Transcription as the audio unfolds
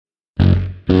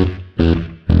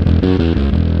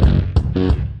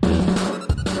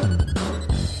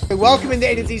welcome into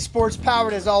A to Z Sports,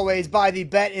 powered as always by the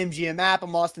BetMGM app.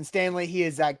 I'm Austin Stanley. He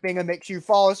is Zach Bingham. Make sure you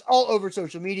follow us all over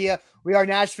social media. We are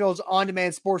Nashville's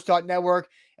on-demand sports talk network,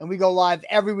 and we go live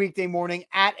every weekday morning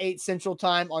at 8 Central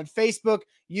Time on Facebook,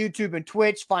 YouTube, and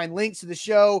Twitch. Find links to the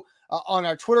show on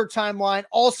our Twitter timeline,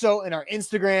 also in our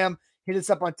Instagram. Hit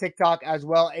us up on TikTok as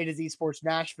well, A to Z Sports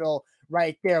Nashville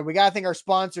right there. We got to thank our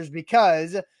sponsors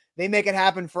because they make it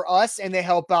happen for us, and they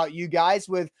help out you guys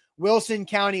with Wilson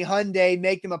County Hyundai.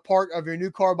 Make them a part of your new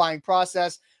car buying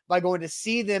process by going to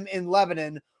see them in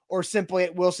Lebanon or simply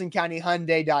at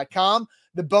wilsoncountyhyundai.com.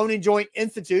 The Bone and Joint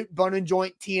Institute,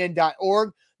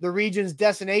 boneandjointtn.org, the region's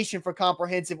destination for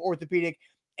comprehensive orthopedic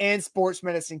and sports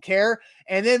medicine care.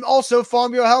 And then also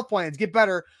Farm Bureau Health Plans. Get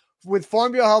better with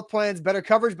Farm Bureau Health Plans, better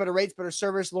coverage, better rates, better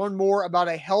service. Learn more about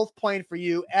a health plan for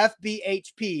you,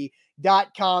 fbhp.com/ATOZ.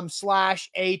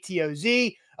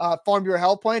 Farm Bureau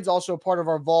Health Plans, also part of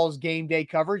our Vols game day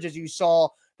coverage, as you saw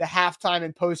the halftime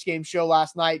and post-game show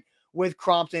last night with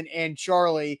Crompton and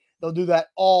Charlie. They'll do that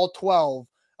all 12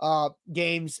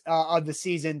 games of the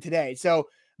season today. So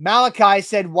Malachi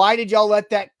said, why did y'all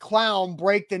let that clown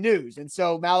break the news? And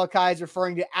so Malachi is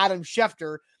referring to Adam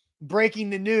Schefter breaking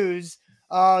the news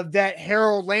that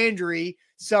Harold Landry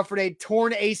suffered a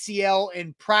torn ACL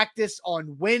in practice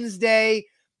on Wednesday.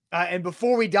 And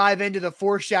before we dive into the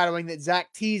foreshadowing that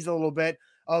Zach teased a little bit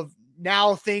of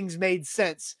now things made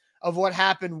sense of what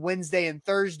happened Wednesday and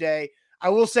Thursday, I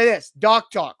will say this,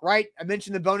 Doc Talk, right? I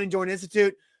mentioned the Bone and Joint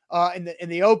Institute in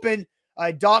the open.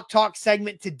 Doc Talk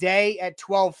segment today at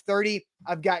 12:30.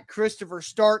 I've got Christopher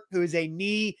Stark, who is a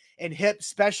knee and hip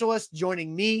specialist,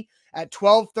 joining me at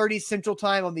 12:30 Central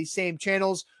Time on these same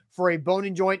channels for a Bone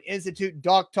and Joint Institute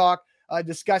Doc Talk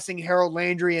discussing Harold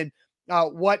Landry and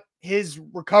what his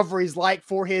recovery is like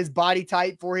for his body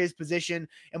type, for his position.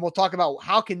 And we'll talk about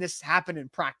how can this happen in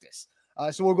practice.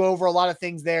 So we'll go over a lot of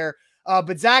things there.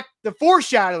 But Zach, the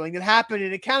foreshadowing that happened,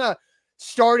 and it kind of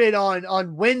started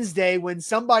on Wednesday when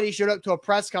somebody showed up to a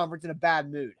press conference in a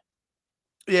bad mood.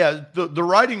 Yeah, the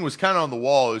writing was kind of on the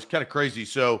wall. It was kind of crazy.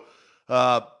 So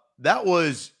that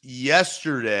was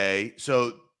yesterday.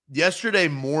 So yesterday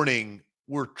morning,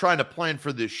 we're trying to plan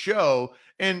for this show.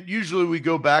 And usually we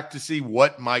go back to see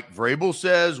what Mike Vrabel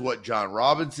says, what John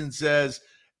Robinson says.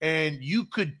 And you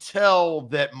could tell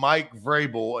that Mike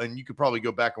Vrabel, and you could probably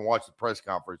go back and watch the press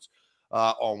conference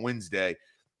on Wednesday.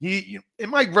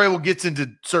 Mike Vrabel gets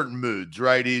into certain moods,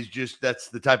 right? That's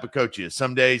the type of coach he is.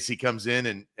 Some days he comes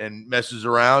in and messes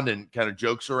around and kind of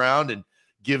jokes around and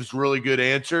gives really good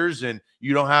answers. And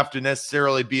you don't have to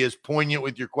necessarily be as poignant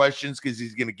with your questions because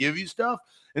he's going to give you stuff.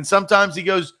 And sometimes he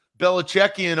goes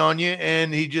Belichickian on you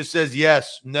and he just says,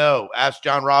 yes, no, ask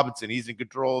John Robinson. He's in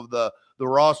control of the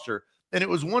roster. And it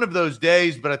was one of those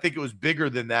days, but I think it was bigger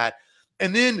than that.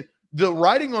 And then the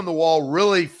writing on the wall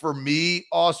really for me,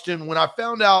 Austin, when I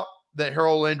found out that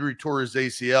Harold Landry tore his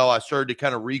ACL, I started to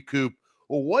kind of recoup,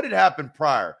 well, what had happened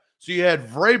prior? So you had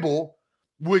Vrabel,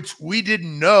 which we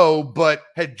didn't know, but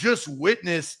had just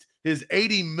witnessed his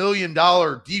 $80 million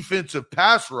defensive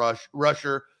pass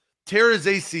rusher tear his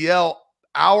ACL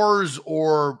hours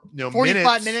or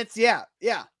 45 minutes. Yeah.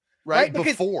 Right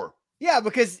before. Yeah,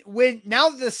 because now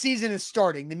that the season is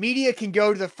starting, the media can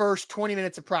go to the first 20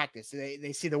 minutes of practice.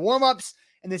 They see the warm-ups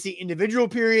and they see individual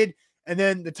period, and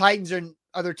then the Titans and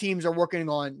other teams are working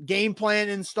on game plan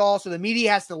install. So the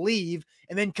media has to leave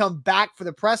and then come back for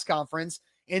the press conference.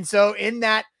 And so in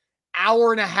that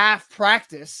hour and a half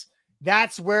practice,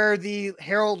 that's where the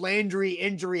Harold Landry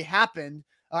injury happened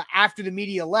after the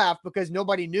media left, because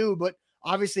nobody knew, but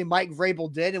obviously Mike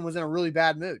Vrabel did and was in a really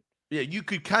bad mood. Yeah, you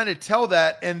could kind of tell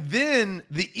that. And then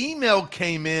the email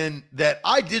came in that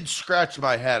I did scratch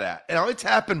my head at. And it's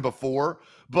happened before,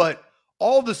 but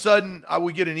all of a sudden I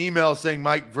would get an email saying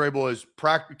Mike Vrabel has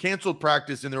canceled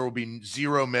practice and there will be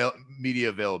zero media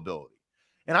availability.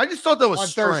 And I just thought that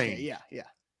was strange. Thursday, yeah.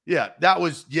 Yeah, that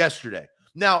was yesterday.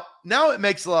 Now it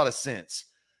makes a lot of sense.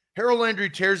 Harold Landry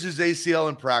tears his ACL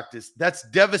in practice. That's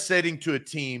devastating to a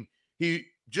team. He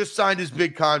just signed his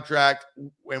big contract,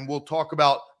 and we'll talk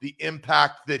about the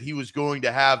impact that he was going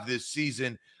to have this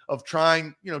season of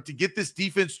trying, to get this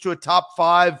defense to a top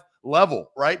 5 level,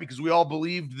 right? Because we all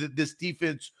believed that this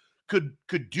defense could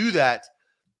do that.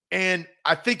 And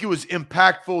I think it was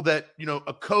impactful that,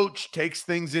 a coach takes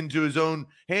things into his own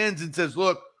hands and says,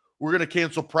 look, we're going to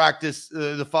cancel practice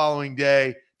the following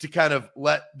day to kind of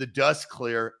let the dust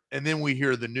clear. And then we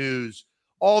hear the news.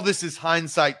 All this is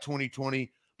hindsight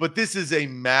 2020. But this is a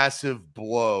massive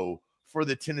blow for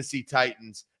the Tennessee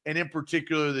Titans, and in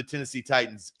particular, the Tennessee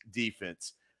Titans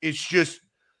defense. It's just,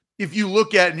 if you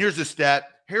look at, and here's a stat,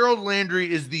 Harold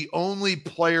Landry is the only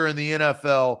player in the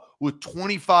NFL with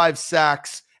 25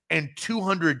 sacks and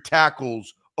 200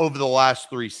 tackles over the last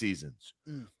 3 seasons.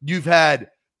 You've had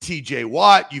TJ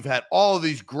Watt, you've had all of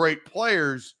these great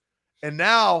players, and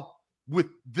now with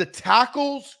the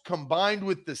tackles combined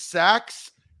with the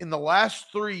sacks in the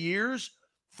last 3 years,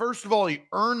 first of all, he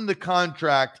earned the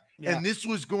contract, and this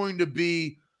was going to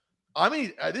be,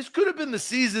 this could have been the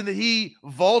season that he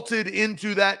vaulted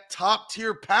into that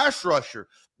top-tier pass rusher.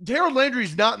 Harold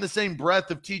Landry's not in the same breath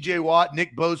of TJ Watt,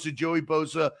 Nick Bosa, Joey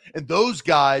Bosa, and those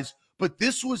guys, but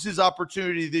this was his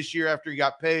opportunity this year after he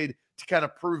got paid to kind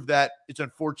of prove that. It's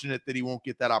unfortunate that he won't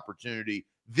get that opportunity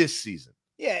this season.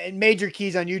 Yeah, and Major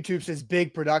Keys on YouTube says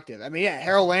big productive. I mean,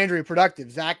 Harold Landry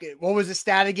productive. Zach, what was the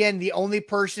stat again? The only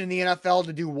person in the NFL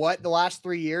to do what the last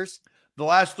 3 years? The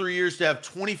last 3 years to have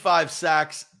 25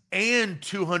 sacks and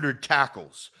 200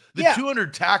 tackles. The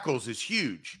 200 tackles is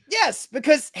huge. Yes,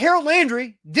 because Harold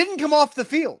Landry didn't come off the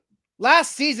field.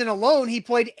 Last season alone, he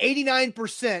played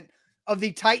 89% of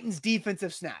the Titans'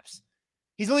 defensive snaps.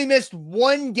 He's only missed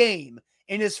 1 game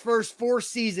in his first 4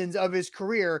 seasons of his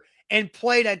career and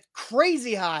played a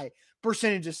crazy high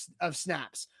percentage of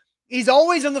snaps. He's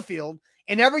always on the field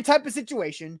in every type of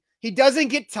situation. He doesn't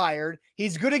get tired.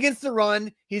 He's good against the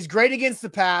run. He's great against the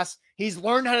pass. He's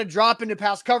learned how to drop into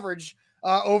pass coverage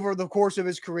over the course of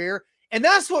his career. And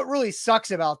that's what really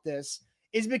sucks about this,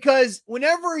 is because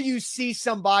whenever you see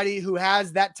somebody who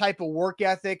has that type of work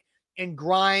ethic and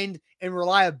grind and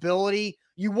reliability,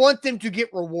 you want them to get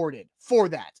rewarded for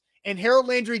that. And Harold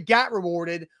Landry got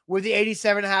rewarded with the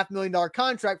 $87.5 million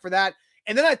contract for that.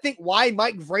 And then I think why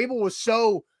Mike Vrabel was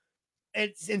so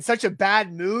in such a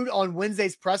bad mood on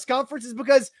Wednesday's press conference is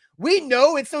because we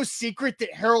know it's no secret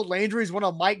that Harold Landry is one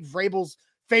of Mike Vrabel's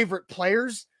favorite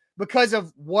players because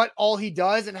of what all he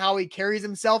does and how he carries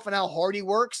himself and how hard he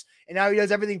works and how he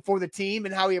does everything for the team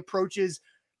and how he approaches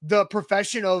the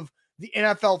profession of the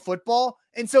NFL football.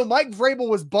 And so Mike Vrabel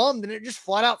was bummed, and it just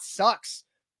flat out sucks.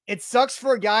 It sucks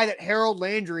for a guy that Harold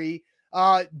Landry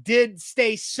did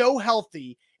stay so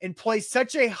healthy and play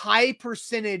such a high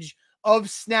percentage of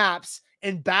snaps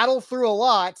and battle through a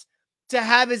lot to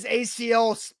have his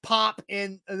ACL pop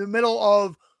in the middle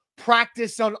of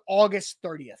practice on August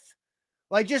 30th.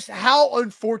 Like, just how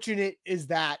unfortunate is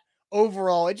that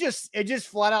overall? It just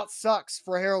flat out sucks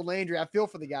for Harold Landry. I feel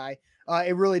for the guy.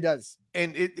 It really does.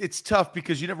 And it's tough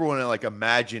because you never want to like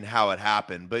imagine how it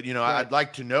happened, but right. I'd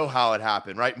like to know how it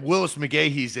happened, right? Willis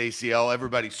McGahee's ACL,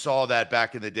 everybody saw that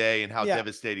back in the day and how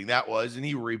devastating that was. And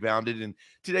he rebounded. In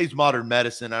today's modern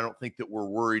medicine, I don't think that we're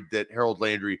worried that Harold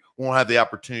Landry won't have the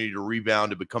opportunity to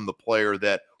rebound and become the player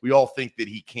that we all think that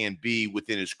he can be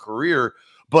within his career.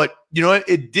 But,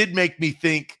 it did make me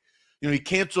think, he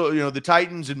canceled, the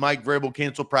Titans and Mike Vrabel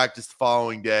canceled practice the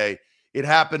following day. It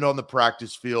happened on the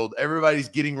practice field. Everybody's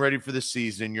getting ready for the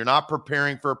season. You're not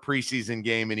preparing for a preseason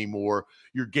game anymore.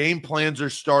 Your game plans are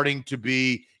starting to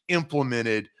be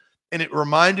implemented. And it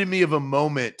reminded me of a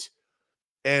moment,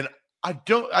 and I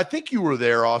think you were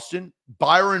there, Austin.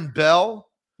 Byron Bell.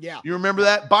 Yeah. You remember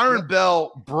that? Byron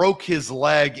Bell broke his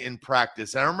leg in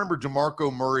practice. And I remember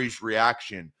DeMarco Murray's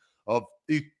reaction of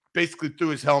he basically threw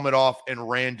his helmet off and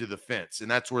ran to the fence. And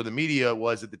that's where the media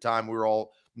was at the time. We were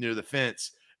all near the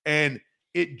fence. And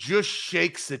it just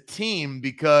shakes a team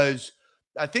because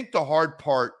I think the hard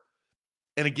part,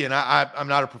 and again, I'm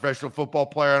not a professional football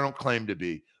player. I don't claim to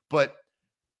be. But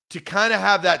to kind of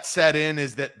have that set in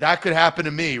is that could happen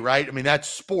to me, right? I mean, that's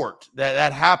sport.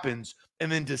 That happens.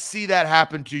 And then to see that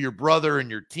happen to your brother and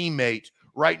your teammate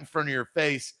right in front of your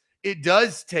face, it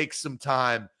does take some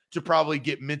time to probably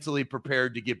get mentally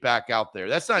prepared to get back out there.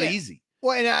 That's not easy.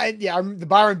 Well, and the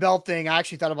Byron Bell thing, I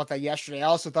actually thought about that yesterday. I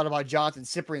also thought about Jonathan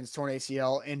Cyprian's torn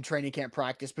ACL in training camp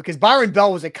practice because Byron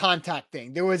Bell was a contact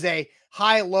thing. There was a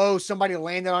high-low, somebody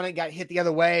landed on it, got hit the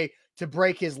other way to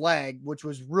break his leg, which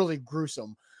was really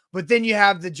gruesome. But then you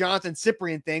have the Jonathan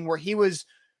Cyprian thing where he was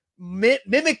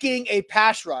mimicking a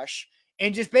pass rush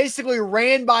and just basically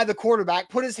ran by the quarterback,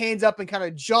 put his hands up and kind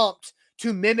of jumped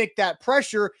to mimic that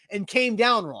pressure and came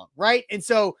down wrong, right? And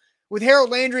so with Harold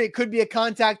Landry, it could be a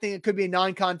contact thing. It could be a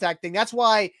non-contact thing. That's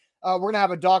why we're going to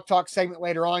have a Doc Talk segment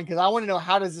later on because I want to know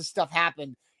how does this stuff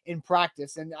happen in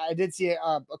practice. And I did see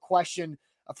a question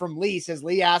from Lee. Says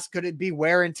Lee asked, could it be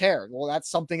wear and tear? Well, that's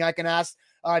something I can ask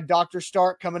Dr.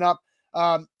 Stark coming up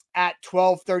at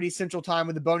 12:30 Central Time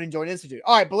with the Bone and Joint Institute.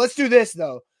 All right, but let's do this,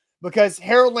 though, because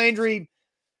Harold Landry,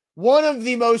 one of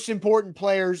the most important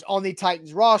players on the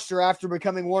Titans roster after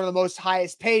becoming one of the most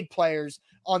highest paid players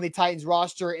on the Titans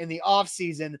roster in the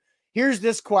offseason. Here's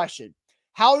this question.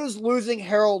 How does losing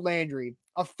Harold Landry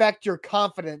affect your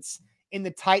confidence in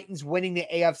the Titans winning the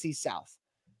AFC South?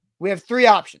 We have three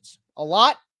options: a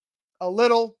lot, a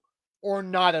little, or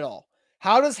not at all.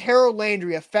 How does Harold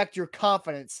Landry affect your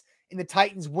confidence in the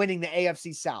Titans winning the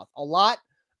AFC South? A lot,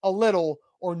 a little,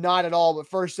 or not at all? But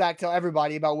first, Zach, tell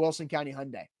everybody about Wilson County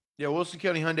Hyundai. Yeah, Wilson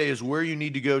County Hyundai is where you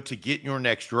need to go to get your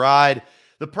next ride.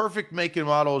 The perfect make and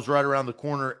model is right around the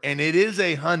corner, and it is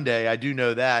a Hyundai. I do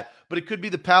know that, but it could be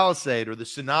the Palisade or the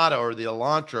Sonata or the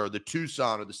Elantra or the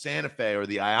Tucson or the Santa Fe or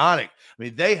the Ioniq. I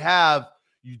mean, they have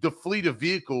the fleet of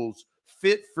vehicles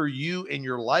fit for you and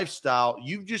your lifestyle.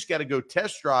 You've just got to go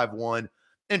test drive one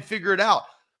and figure it out.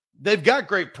 They've got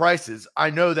great prices.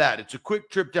 I know that. It's a quick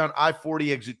trip down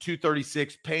I-40, exit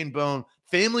 236, Pain Bone.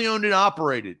 Family owned and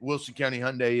operated, Wilson County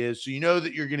Hyundai is. So you know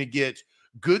that you're going to get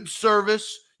good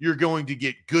service. You're going to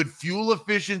get good fuel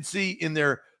efficiency in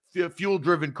their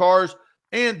fuel-driven cars.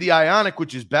 And the Ioniq,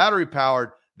 which is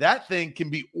battery-powered, that thing can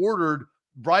be ordered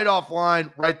right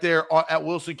offline right there at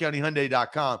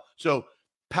wilsoncountyhyundai.com. So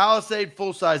Palisade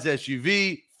full-size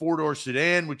SUV, four-door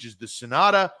sedan, which is the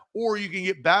Sonata, or you can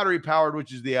get battery-powered,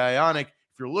 which is the Ioniq.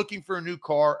 If you're looking for a new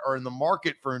car or in the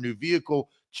market for a new vehicle,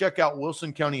 check out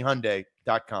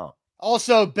wilsoncountyhyundai.com.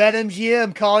 Also,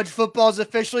 BetMGM, college football is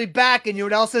officially back, and you know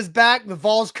what else is back? The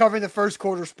Vols covering the first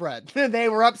quarter spread. They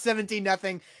were up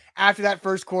 17-0 after that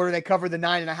first quarter. They covered the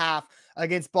 9.5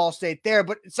 against Ball State there,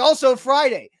 but it's also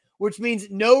Friday, which means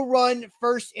no run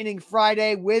first inning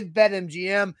Friday with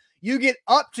BetMGM. You get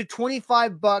up to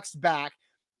 $25 back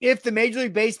if the Major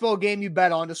League Baseball game you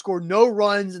bet on to score no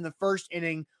runs in the first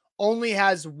inning only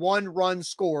has one run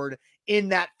scored in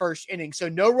that first inning. So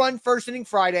no run first inning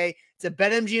Friday. It's a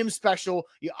BetMGM special.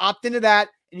 You opt into that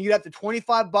and you get up to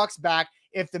 $25 back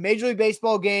if the Major League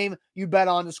Baseball game you bet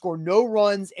on to score no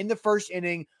runs in the first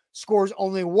inning scores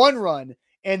only one run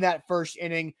in that first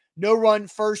inning. No run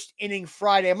first inning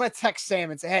Friday. I'm going to text Sam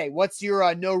and say, hey, what's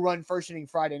your no run first inning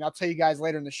Friday? And I'll tell you guys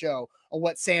later in the show on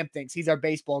what Sam thinks. He's our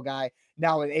baseball guy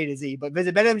now with A to Z. But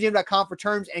visit BetMGM.com for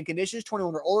terms and conditions.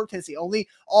 21 or older, Tennessee only.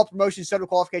 All promotions, subject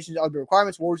qualifications, and other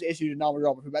requirements. Awards issued to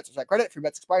non-withdrawable free bets or site credit. Free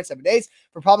bets expire in 7 days.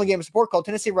 For problem game support, call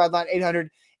Tennessee Redline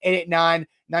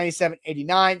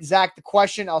 800-889-9789. Zach, the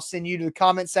question, I'll send you to the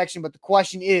comment section, but the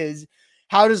question is,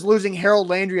 how does losing Harold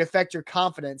Landry affect your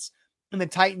confidence in the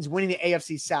Titans winning the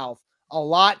AFC South? A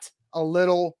lot, a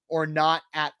little, or not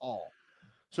at all?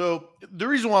 So the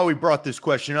reason why we brought this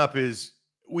question up is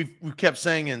we've kept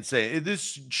saying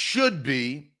this should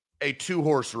be a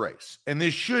two-horse race, and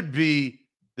this should be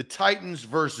the Titans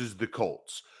versus the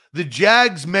Colts. The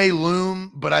Jags may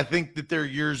loom, but I think that they're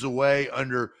years away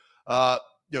under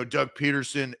Doug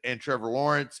Peterson and Trevor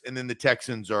Lawrence, and then the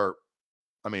Texans are,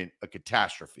 a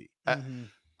catastrophe. Mm-hmm.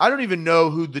 I don't even know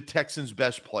who the Texans'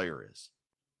 best player is.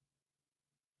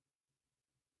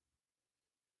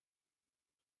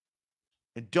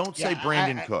 And don't say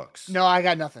Brandon Cooks. No, I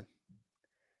got nothing.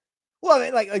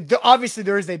 Well, obviously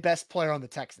there is a best player on the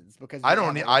Texans because I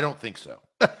don't think so.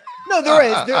 No, there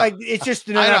is. It's just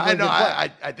I know.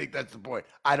 I think that's the point.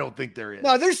 I don't think there is.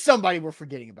 No, there's somebody we're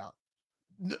forgetting about.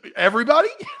 Everybody?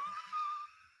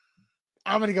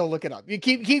 I'm gonna go look it up. You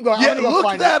keep going. Yeah,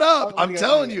 look that up. I'm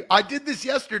telling you, I did this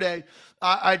yesterday.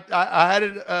 I had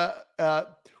it.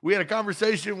 We had a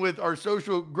conversation with our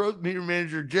social growth media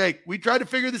manager, Jake. We tried to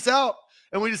figure this out,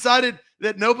 and we decided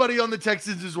that nobody on the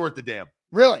Texans is worth a damn.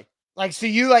 Really? So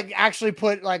you actually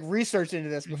put research into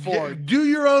this before? Yeah, do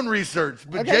your own research.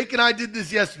 But okay. Jake and I did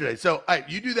this yesterday. So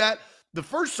you do that. The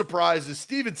first surprise is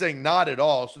Steven saying not at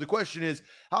all. So the question is,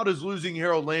 how does losing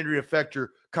Harold Landry affect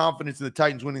your confidence in the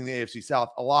Titans winning the AFC South?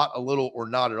 A lot, a little, or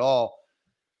not at all?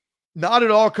 Not at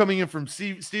all coming in from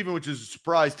Steven, which is a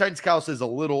surprise. Titans Cal says a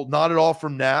little, not at all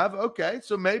from Nav. Okay,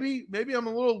 so maybe I'm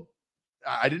a little,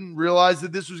 I didn't realize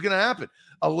that this was going to happen.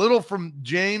 A little from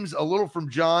James, a little from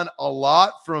John, a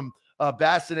lot from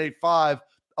Bassett 85,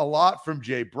 a lot from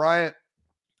Jay Bryant.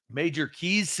 Major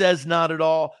Keys says not at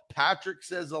all. Patrick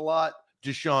says a lot.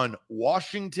 Deshaun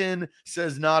Washington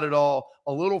says not at all.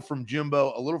 A little from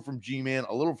Jimbo, a little from G-Man,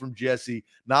 a little from Jesse,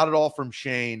 not at all from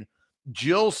Shane.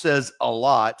 Jill says a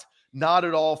lot, not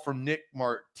at all from Nick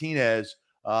Martinez.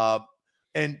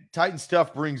 And Titan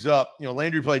Stuff brings up,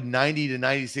 Landry played 90 to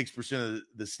 96% of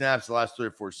the snaps the last 3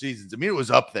 or 4 seasons. It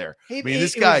was up there.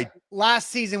 This guy last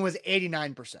season was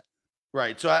 89%.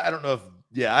 Right. So I don't know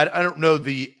I don't know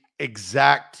the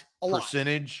exact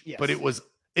percentage, yes, but it was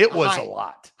a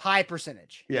lot. High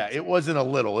percentage. Yeah, it wasn't a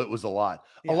little, it was a lot.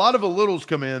 Yeah. A lot of a littles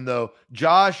come in though.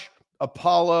 Josh,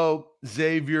 Apollo,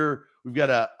 Xavier, we've got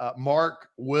a Mark,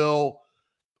 Will,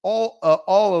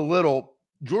 all a little.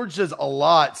 George says a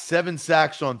lot, 7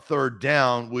 sacks on third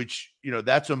down, which,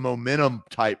 that's a momentum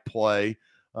type play.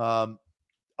 A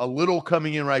little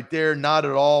coming in right there, not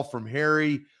at all from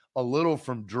Harry. a little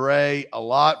from Dre, a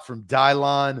lot from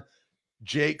Dylon.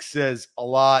 Jake says a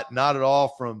lot, not at all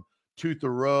from Tooth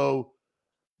Row.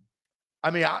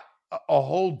 I mean, a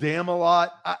whole damn a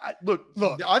lot. Look,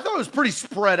 I thought it was pretty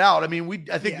spread out. I mean,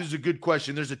 I think this is a good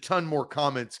question. There's a ton more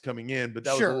comments coming in, but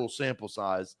that was a little sample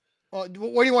size. Well,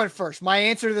 what do you want first? My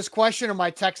answer to this question or my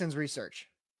Texans research?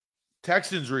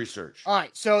 Texans research. All right.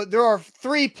 So there are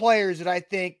 3 players that I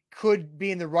think could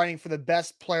be in the running for the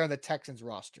best player on the Texans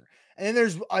roster. And then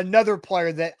there's another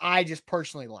player that I just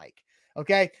personally like.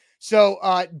 Okay. So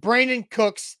Brandon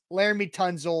Cooks, Laramie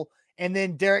Tunzel, and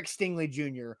then Derek Stingley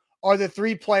Jr. are the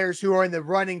 3 players who are in the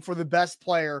running for the best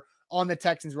player on the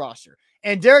Texans roster.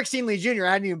 And Derek Stingley Jr.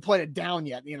 hadn't even played it down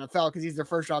yet in the NFL because he's their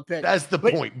first-round pick. That's the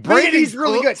point. He's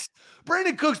really good.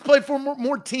 Brandon Cooks played for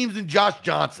more teams than Josh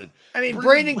Johnson. I mean,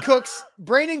 Brandon Cooks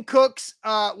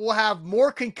will have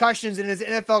more concussions in his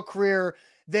NFL career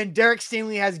than Derek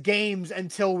Stingley has games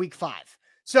until week 5.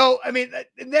 So, I mean,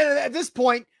 then at this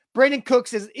point, Brandon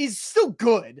Cooks is still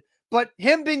good, but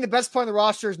him being the best player on the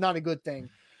roster is not a good thing.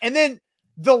 And then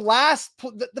the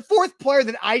 4th player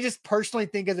that I just personally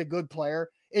think is a good player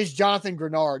is Jonathan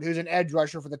Grenard, who's an edge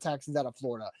rusher for the Texans out of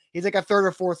Florida. He's like a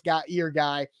 3rd or 4th year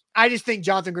guy. I just think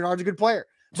Jonathan Grenard's a good player.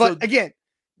 But so again,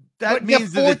 that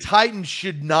means that the Titans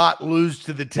should not lose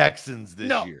to the Texans this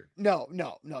year. No.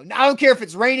 I don't care if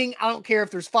it's raining. I don't care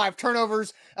if there's 5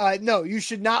 turnovers. No, you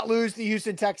should not lose the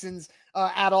Houston Texans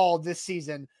at all this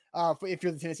season if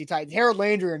you're the Tennessee Titans, Harold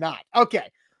Landry or not. Okay,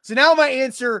 so now my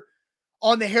answer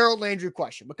on the Harold Landry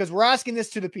question, because we're asking this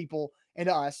to the people and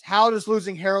to us. How does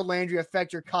losing Harold Landry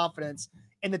affect your confidence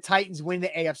in the Titans winning the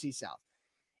AFC South?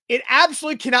 It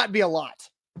absolutely cannot be a lot.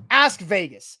 Ask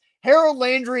Vegas. Harold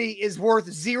Landry is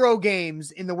worth 0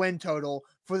 games in the win total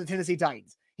for the Tennessee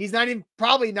Titans. He's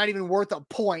probably not even worth a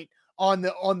point on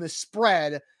the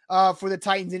spread for the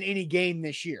Titans in any game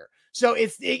this year. So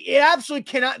it absolutely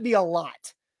cannot be a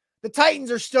lot. The Titans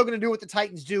are still going to do what the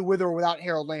Titans do with or without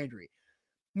Harold Landry.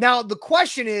 Now, the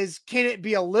question is, can it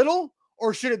be a little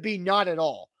or should it be not at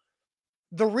all?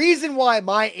 The reason why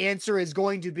my answer is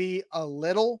going to be a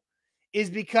little is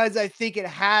because I think it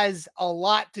has a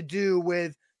lot to do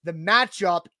with the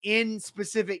matchup in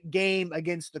specific game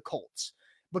against the Colts.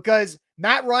 Because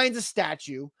Matt Ryan's a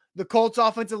statue. The Colts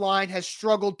offensive line has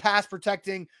struggled pass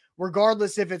protecting,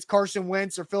 regardless if it's Carson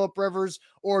Wentz or Phillip Rivers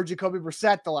or Jacoby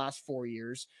Brissett the last 4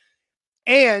 years.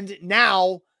 And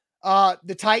now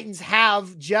the Titans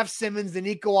have Jeff Simmons,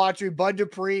 Danico Autry, Bud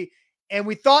Dupree, and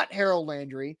we thought Harold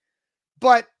Landry.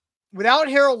 But without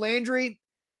Harold Landry,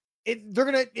 it's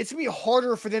going to be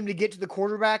harder for them to get to the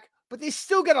quarterback, but they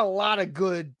still got a lot of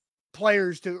good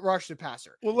players to rush the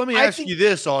passer. Well, let me ask you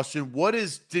this, Austin. What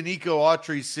is Danico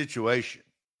Autry's situation?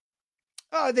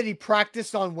 That he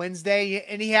practiced on Wednesday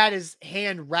and he had his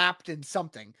hand wrapped in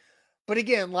something. But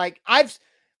again,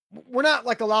 we're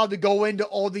not allowed to go into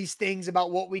all these things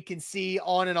about what we can see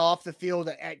on and off the field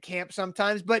at camp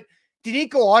sometimes, but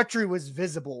Danico Autry was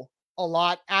visible a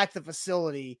lot at the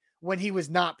facility when he was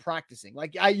not practicing.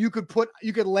 You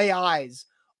could lay eyes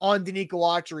on Danico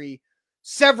Autry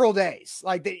several days.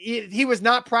 He was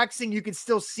not practicing. You could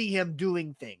still see him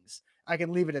doing things. I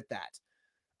can leave it at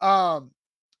that.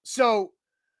 So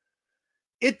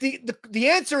the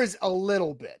answer is a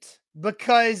little bit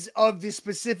because of the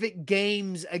specific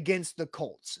games against the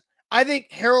Colts. I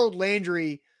think Harold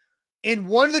Landry in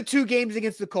one of the 2 games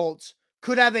against the Colts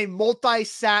could have a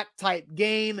multi-sack type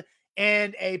game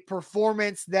and a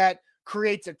performance that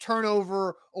creates a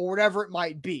turnover or whatever it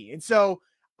might be. And so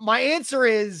my answer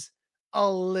is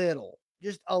a little,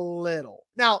 just a little.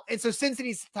 Now, and so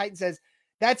Cincinnati Titans says,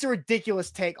 that's a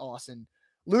ridiculous take, Austin.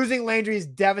 Losing Landry is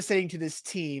devastating to this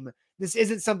team. This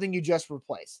isn't something you just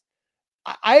replace.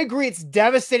 I agree. It's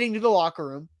devastating to the locker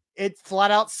room. It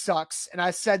flat out sucks. And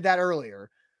I said that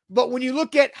earlier. But when you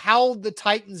look at how the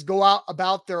Titans go out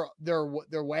about their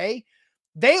way,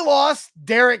 they lost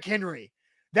Derrick Henry.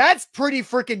 That's pretty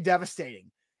freaking devastating.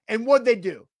 And what'd they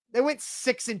do? They went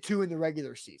 6-2 in the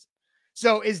regular season.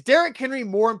 So is Derrick Henry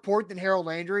more important than Harold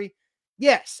Landry?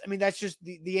 Yes. I mean, that's just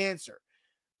the answer.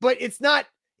 But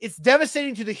it's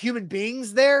devastating to the human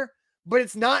beings there, but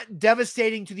it's not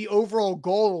devastating to the overall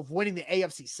goal of winning the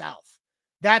AFC South.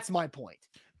 That's my point.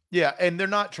 Yeah, and they're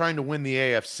not trying to win the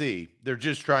AFC. They're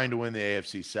just trying to win the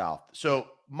AFC South. So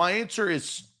my answer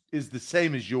is the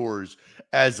same as yours,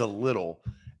 as a little.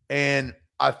 And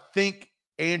I think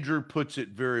Andrew puts it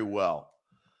very well.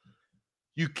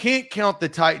 You can't count the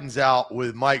Titans out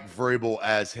with Mike Vrabel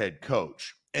as head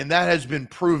coach. And that has been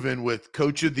proven with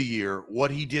Coach of the Year,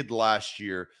 what he did last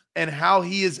year, and how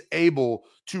he is able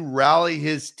to rally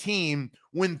his team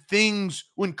when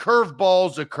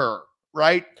curveballs occur,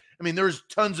 right? I mean, there's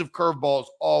tons of curveballs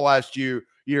all last year.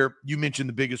 You mentioned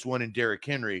the biggest one in Derrick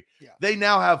Henry. Yeah. They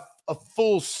now have a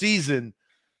full season.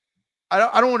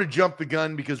 I don't want to jump the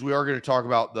gun because we are going to talk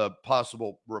about the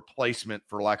possible replacement,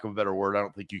 for lack of a better word. I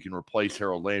don't think you can replace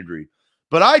Harold Landry,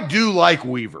 but I do like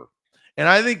Weaver. And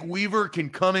I think Weaver can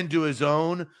come into his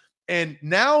own. And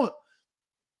now,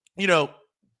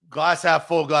 glass half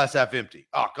full, glass half empty.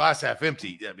 Oh, glass half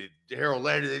empty. I mean, Harold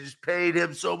Landry, they just paid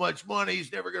him so much money.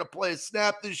 He's never going to play a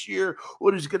snap this year.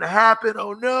 What is going to happen?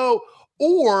 Oh, no.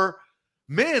 Or,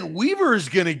 man, Weaver is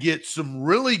going to get some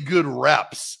really good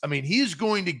reps. I mean, he's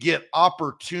going to get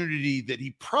opportunity that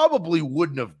he probably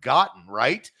wouldn't have gotten,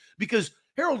 right? Because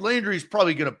Harold Landry is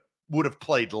probably would have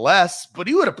played less, but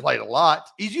he would have played a lot.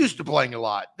 He's used to playing a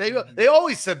lot. They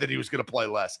always said that he was going to play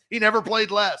less. He never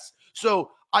played less.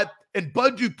 So and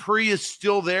Bud Dupree is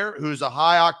still there, who's a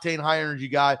high octane, high energy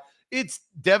guy. It's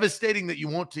devastating that you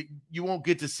won't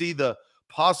get to see the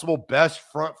possible best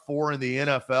front four in the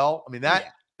NFL. I mean,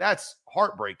 that's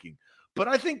heartbreaking. But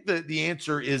I think that the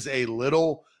answer is a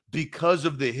little because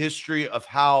of the history of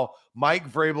how Mike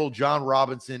Vrabel, John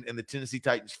Robinson, and the Tennessee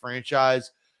Titans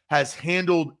franchise has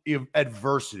handled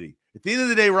adversity. At the end of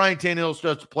the day, Ryan Tannehill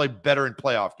starts to play better in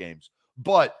playoff games.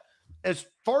 But as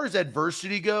far as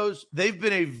adversity goes, they've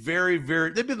been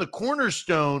they've been the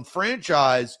cornerstone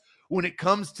franchise when it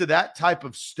comes to that type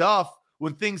of stuff,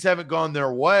 when things haven't gone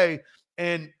their way.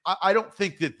 And I don't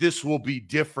think that this will be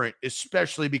different,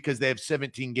 especially because they have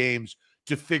 17 games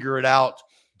to figure it out,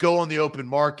 go on the open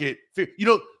market.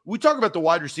 We talked about the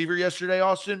wide receiver yesterday,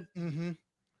 Austin. Mm-hmm.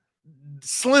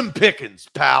 Slim pickings,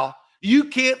 pal. You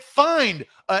can't find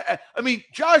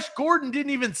Josh Gordon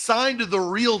didn't even sign to the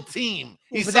real team.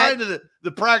 He signed to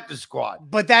the practice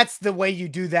squad. But that's the way you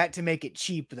do that to make it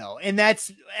cheap, though. And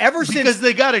that's because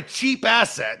they got a cheap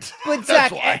asset. But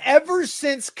Zach, ever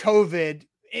since COVID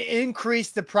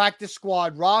increased the practice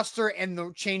squad roster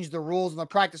and changed the rules in the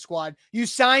practice squad, you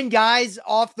sign guys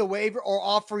off the waiver or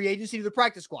off free agency to the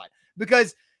practice squad.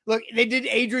 Because look, they did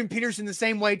Adrian Peterson the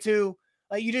same way too.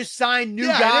 Like, you just sign new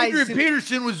guys. Adrian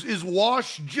Peterson is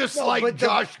washed just like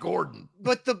Josh Gordon.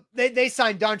 But they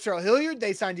signed Dontrell Hilliard,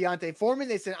 they signed Deontay Foreman,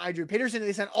 they signed Adrian Peterson,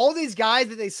 they signed all these guys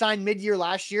that they signed mid-year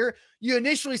last year. You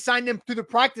initially signed them through the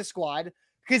practice squad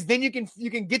because then you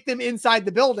can get them inside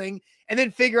the building and then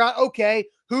figure out, okay,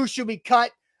 who should we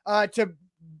cut to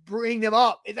bring them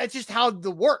up. That's just how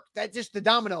that's just the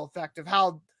domino effect of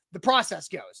how the process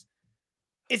goes.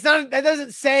 It's not, that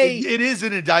doesn't say it is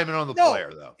an indictment on the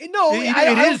player, though.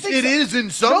 It is in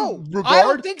some regard. I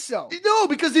don't think so. No,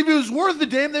 because if it was worth the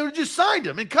damn, they would have just signed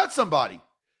him and cut somebody.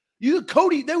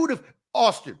 Cody, they would have.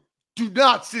 Austin, do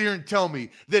not sit here and tell me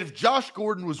that if Josh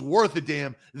Gordon was worth a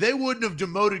damn, they wouldn't have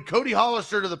demoted Cody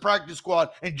Hollister to the practice squad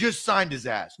and just signed his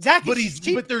ass. Zach,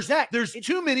 there's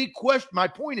too many questions. My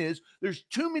point is, there's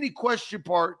too many question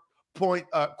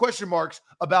marks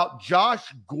about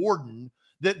Josh Gordon.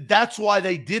 That's why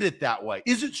they did it that way.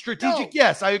 Is it strategic? No.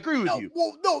 Yes, I agree with you.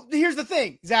 Well, no, here's the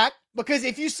thing, Zach, because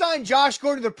if you sign Josh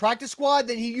Gordon to the practice squad,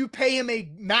 then you pay him a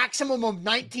maximum of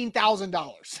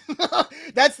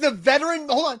 $19,000. That's the veteran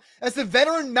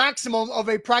maximum of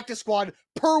a practice squad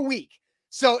per week.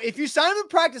 So if you sign him to the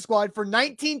practice squad for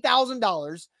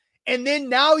 $19,000, and then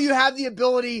now you have the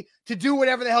ability to do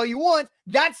whatever the hell you want,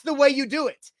 that's the way you do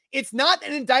it. It's not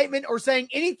an indictment or saying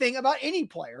anything about any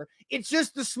player. It's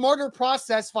just the smarter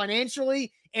process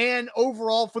financially and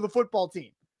overall for the football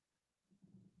team.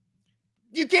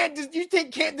 You can't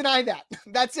deny that.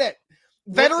 That's it.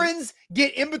 Veterans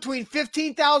get in between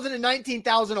 $15,000 and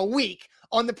 $19,000 a week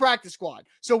on the practice squad.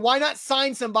 So why not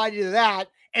sign somebody to that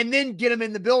and then get them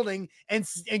in the building and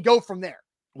go from there?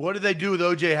 What did they do with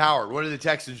O.J. Howard? What did the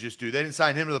Texans just do? They didn't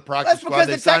sign him to the practice squad.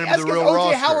 They signed him to the real roster.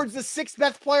 O.J. Howard's the sixth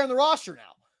best player on the roster now.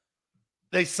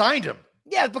 They signed him.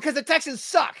 Yeah, because the Texans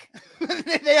suck.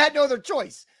 They had no other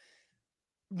choice.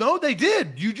 No, they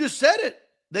did. You just said it.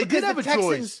 They did have a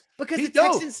choice. Because the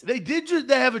Texans... They did just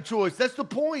have a choice. That's the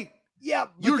point. Yeah,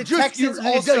 but the Texans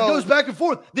also... It goes back and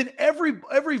forth. Then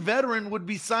every veteran would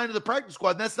be signed to the practice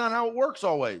squad, and that's not how it works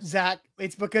always. Zach,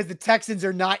 it's because the Texans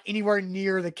are not anywhere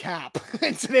near the cap,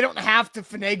 and so they don't have to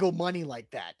finagle money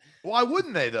like that. Why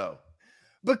wouldn't they, though?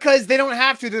 Because they don't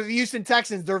have to. They're the Houston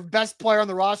Texans. Their best player on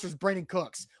the roster is Brandon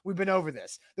Cooks. We've been over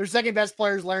this. Their second best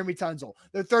player is Laramie Tunzel.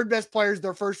 Their third best player is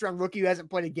their first-round rookie who hasn't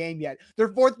played a game yet. Their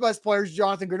fourth best player is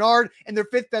Jonathan Grenard, and their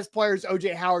fifth best player is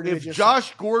O.J. Howard. If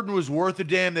Josh Gordon was worth a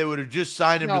damn, they would have just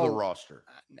signed him to the roster.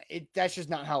 That's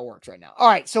just not how it works right now. All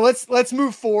right, so let's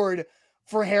move forward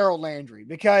for Harold Landry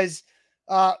because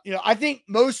I think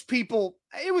most people,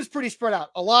 it was pretty spread out.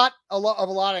 A lot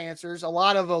of answers, a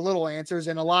lot of little answers,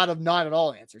 and a lot of not at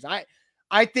all answers.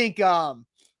 I think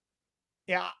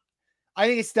Yeah, I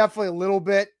think it's definitely a little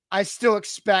bit. I still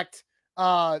expect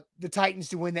the Titans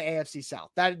to win the AFC South.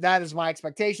 That is my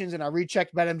expectations, and I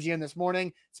rechecked BetMGM this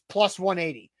morning. It's plus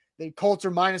 180. The Colts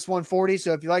are minus 140.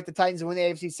 So if you like the Titans to win the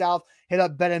AFC South, hit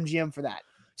up BetMGM for that.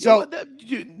 So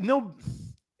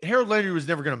Harold Landry was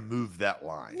never going to move that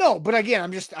line. No, but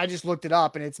again, I just looked it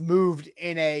up, and it's moved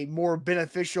in a more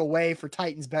beneficial way for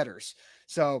Titans bettors.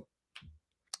 So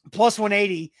plus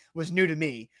 180 was new to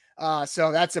me.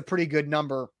 So that's a pretty good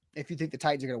number if you think the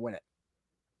Titans are going to win it.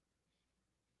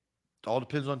 It all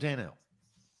depends on Tannehill.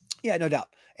 Yeah, no doubt.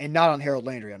 And not on Harold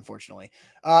Landry, unfortunately.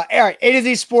 All right, A to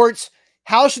Z Sports.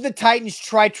 How should the Titans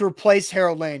try to replace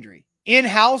Harold Landry?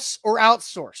 In-house or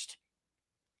outsourced?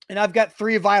 And I've got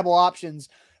 3 viable options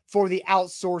for the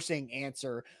outsourcing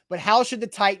answer. But how should the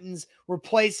Titans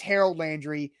replace Harold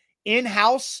Landry?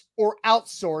 In-house or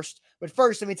outsourced? But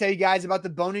first, let me tell you guys about the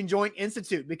Bone and Joint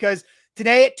Institute, because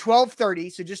today at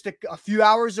 12:30, so just a few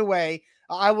hours away,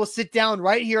 I will sit down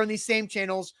right here on these same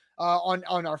channels on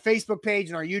our Facebook page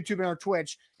and our YouTube and our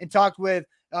Twitch and talk with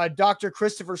Dr.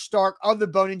 Christopher Stark of the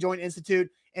Bone and Joint Institute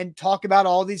and talk about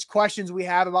all these questions we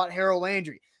have about Harold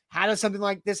Landry. How does something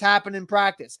like this happen in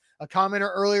practice? A commenter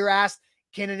earlier asked,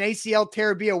 can an ACL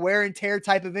tear be a wear and tear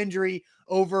type of injury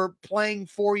over playing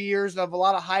 4 years of a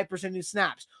lot of high percentage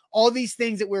snaps? All these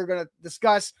things that we're going to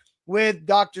discuss with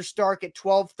Dr. Stark at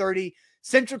 12:30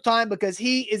 Central Time, because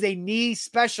he is a knee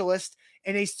specialist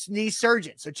and a knee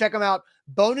surgeon. So check him out,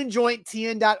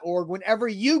 boneandjointtn.org. Whenever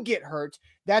you get hurt,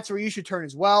 that's where you should turn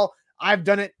as well. I've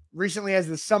done it recently as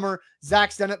the summer.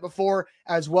 Zach's done it before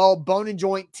as well,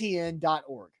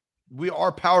 boneandjointtn.org. We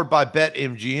are powered by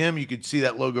BetMGM. You can see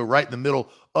that logo right in the middle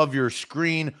of your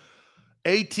screen.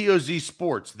 ATOZ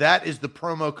Sports, that is the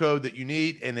promo code that you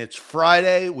need, and it's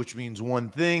Friday, which means one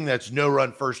thing. That's No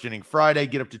Run First Inning Friday.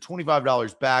 Get up to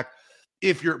 $25 back.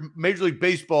 If your Major League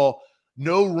Baseball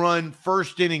no run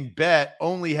first inning bet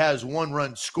only has 1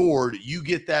 run scored, you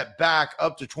get that back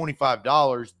up to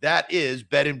 $25. That is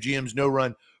BetMGM's No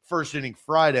Run First Inning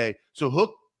Friday.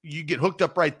 So you get hooked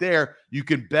up right there. You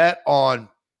can bet on,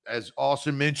 as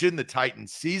Austin mentioned, the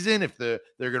Titans season. If they're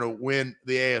going to win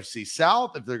the AFC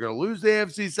South, if they're going to lose the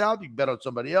AFC South, you can bet on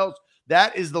somebody else.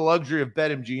 That is the luxury of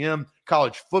BetMGM.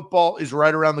 College football is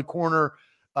right around the corner.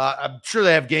 I'm sure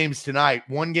they have games tonight.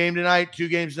 1 game tonight, 2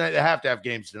 games tonight. They have to have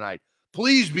games tonight.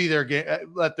 Please be there.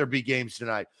 Let there be games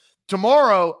tonight.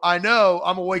 Tomorrow, I know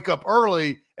I'm gonna wake up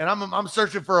early and I'm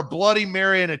searching for a Bloody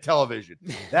Mary and a television.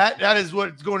 That is what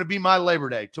it's going to be my Labor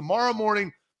Day. Tomorrow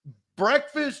morning,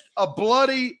 breakfast, a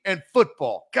bloody, and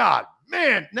football. God,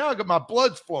 man, now I got my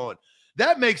blood's flowing.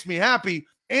 That makes me happy,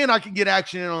 and I can get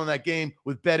action in on that game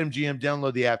with BetMGM.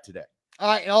 Download the app today.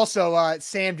 And also,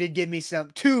 Sam did give me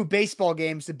 2 baseball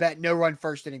games to bet no run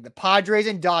first inning. The Padres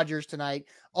and Dodgers tonight,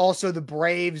 also the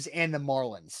Braves and the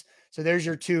Marlins. So there's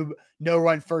your 2 no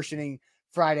run first inning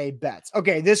Friday bets.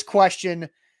 Okay, this question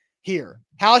here.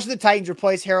 How should the Titans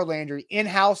replace Harold Landry,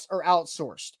 in-house or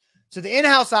outsourced? So the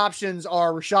in-house options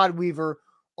are Rashad Weaver,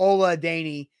 Ola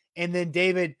Adaney, and then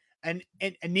David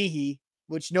Anihi,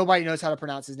 which nobody knows how to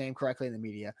pronounce his name correctly in the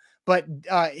media, but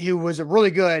he was a really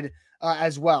good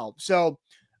as well. So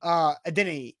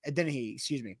Adeniji,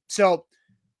 excuse me. So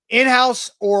in-house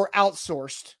or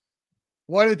outsourced?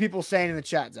 What are the people saying in the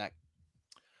chat, Zach?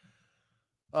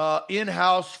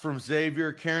 In-house from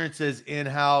Xavier. Karen says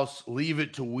in-house. Leave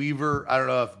it to Weaver. I don't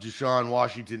know if Deshaun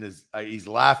Washington is he's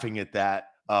laughing at that.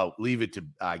 Leave it to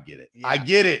I get it. Yeah. I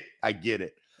get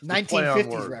it.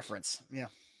 1950s reference. Yeah.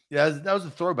 Yeah, that was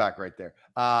a throwback right there.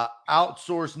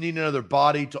 Outsource, need another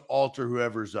body to alter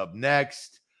whoever's up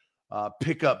next.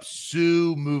 Pick up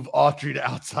Sue, move Autry to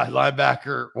outside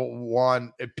linebacker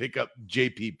 1, and pick up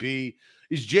JPP.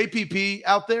 Is JPP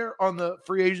out there on the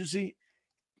free agency?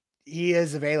 He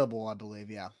is available, I believe,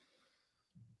 yeah.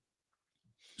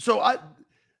 So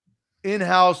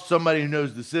in-house, somebody who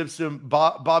knows the system.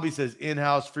 Bobby says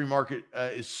in-house free market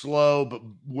is slow, but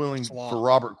willing for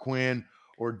Robert Quinn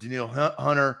or Daniil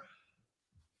Hunter.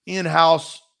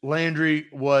 In-house, Landry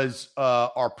was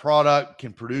our product,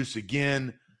 can produce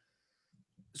again.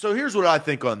 So here's what I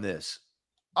think on this.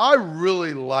 I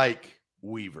really like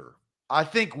Weaver. I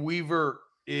think Weaver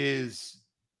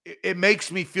it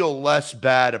makes me feel less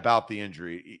bad about the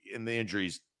injury. And the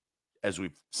injuries, as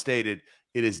we've stated,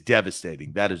 it is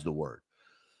devastating. That is the word.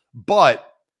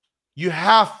 But you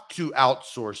have to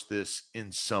outsource this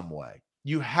in some way.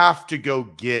 You have to go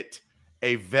get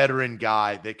a veteran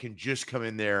guy that can just come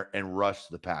in there and rush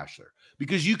the passer.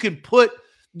 Because you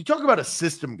talk about a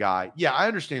system guy. Yeah, I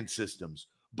understand systems.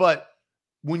 But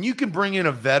when you can bring in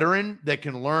a veteran that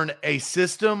can learn a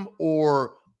system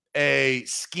or a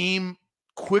scheme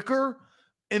quicker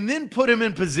and then put him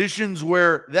in positions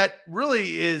where that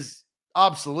really is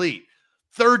obsolete.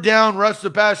 Third down, rush the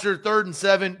passer, 3rd and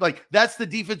 7. Like, that's the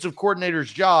defensive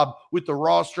coordinator's job with the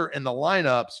roster and the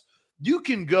lineups. You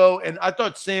can go, and I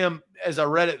thought Sam, as I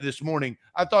read it this morning,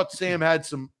 I thought Sam had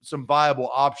some viable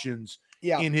options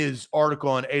in his article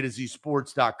on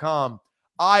A2ZSports.com.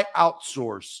 I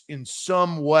outsource in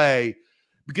some way,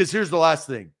 because here's the last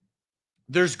thing.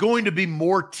 There's going to be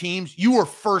more teams. You are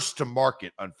first to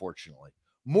market, unfortunately.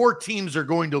 More teams are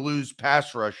going to lose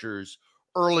pass rushers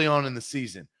early on in the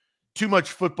season. Too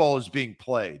much football is being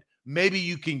played. Maybe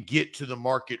you can get to the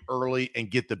market early and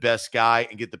get the best guy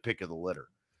and get the pick of the litter.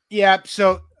 Yeah,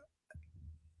 so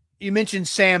you mentioned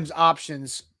Sam's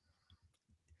options.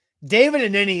 David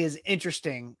Anini is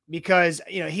interesting because,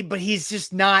 he's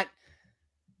just not,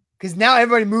 because now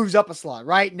everybody moves up a slot,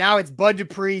 right? Now it's Bud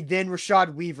Dupree, then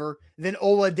Rashad Weaver, then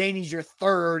Ola Daney's your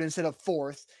 3rd instead of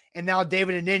 4th, and now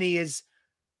David Anini is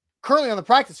currently on the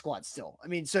practice squad still. I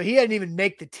mean, so he didn't even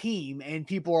make the team, and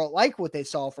people like what they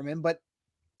saw from him, but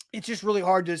it's just really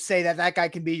hard to say that guy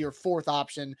can be your 4th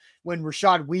option when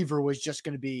Rashad Weaver was just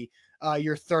going to be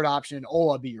your 3rd option and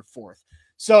Ola be your 4th.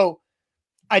 So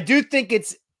I do think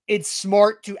it's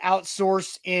smart to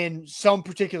outsource in some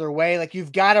particular way. Like,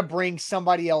 you've got to bring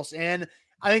somebody else in.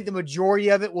 I think the majority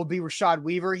of it will be Rashad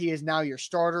Weaver. He is now your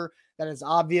starter. That is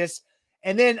obvious.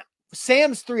 And then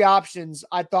Sam's 3 options,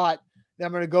 I thought that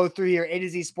I'm going to go through here.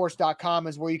 A2ZSports.com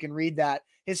is where you can read that.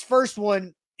 His first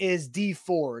one is D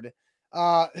Ford,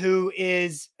 who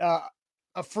is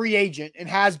a free agent and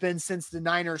has been since the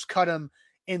Niners cut him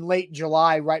in late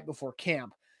July, right before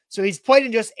camp. So he's played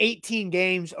in just 18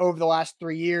 games over the last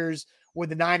 3 years with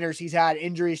the Niners. He's had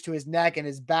injuries to his neck and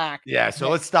his back. Yeah, so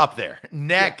let's stop there.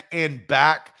 Neck and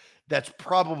back, that's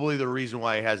probably the reason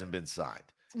why he hasn't been signed.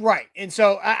 Right. And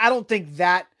so I don't think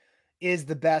that is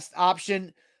the best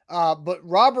option. But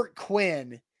Robert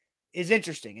Quinn is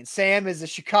interesting. And Sam is a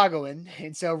Chicagoan.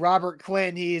 And so Robert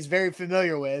Quinn, he is very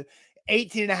familiar with.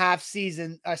 18 and a half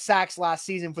sacks last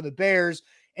season for the Bears.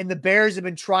 And the Bears have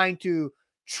been trying to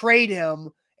trade him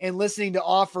and listening to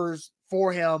offers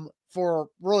for him for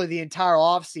really the entire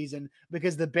offseason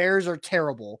because the Bears are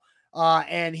terrible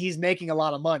and he's making a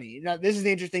lot of money. Now, this is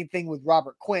the interesting thing with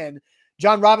Robert Quinn.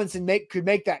 John Robinson could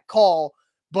make that call,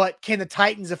 but can the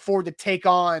Titans afford to take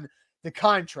on the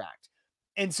contract?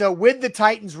 And so with the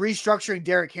Titans restructuring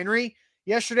Derrick Henry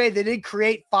yesterday, they did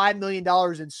create $5 million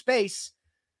in space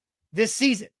this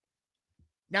season.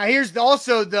 Now, here's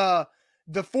also the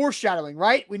foreshadowing,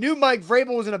 right? We knew Mike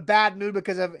Vrabel was in a bad mood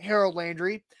because of Harold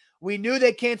Landry. We knew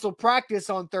they canceled practice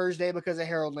on Thursday because of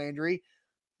Harold Landry.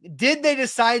 Did they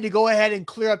decide to go ahead and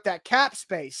clear up that cap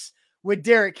space with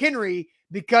Derrick Henry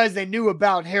because they knew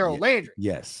about Harold Landry?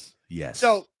 Yes.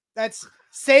 So that's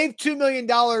save $2 million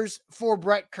for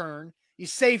Brett Kern. You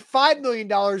save $5 million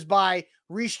by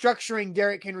restructuring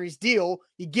Derrick Henry's deal.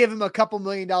 You give him a couple $1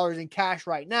 million in cash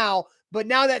right now, but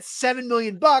now that's $7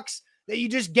 million that you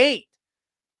just gained.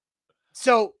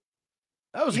 So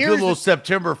that was a good little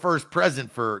September 1st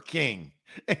present for King.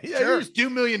 Here's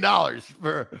 $2 million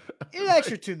for an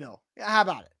extra $2 million. How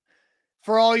about it?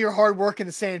 For all your hard work in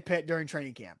the sand pit during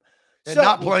training camp. And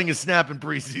not playing a snap in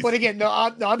preseason. But again,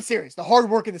 I'm serious. The hard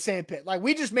work in the sand pit. Like,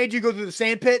 we just made you go through the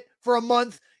sand pit for a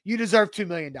month. You deserve $2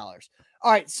 million. All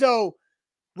right. So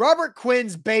Robert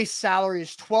Quinn's base salary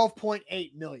is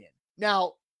 $12.8 million.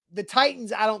 Now, the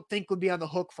Titans, I don't think would be on the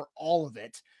hook for all of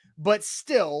it, but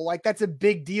still, like, that's a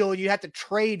big deal. You have to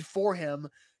trade for him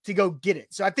to go get it.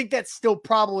 So I think that's still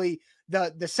probably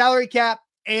the salary cap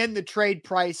and the trade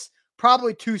price,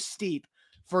 probably too steep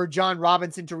for John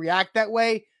Robinson to react that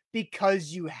way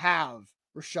because you have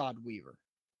Rashad Weaver.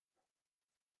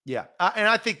 Yeah. And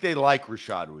I think they like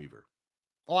Rashad Weaver.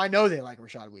 Oh, I know they like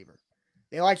Rashad Weaver.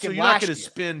 They like him. So you're not going to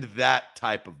spend that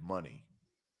type of money.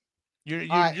 You're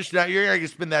just not. You're going to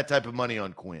spend that type of money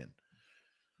on Quinn.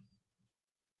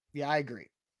 Yeah, I agree.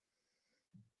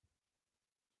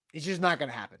 It's just not going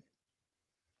to happen.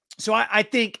 So I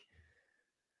think,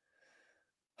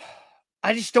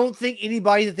 I just don't think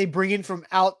anybody that they bring in from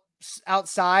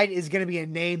outside is going to be a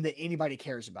name that anybody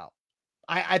cares about.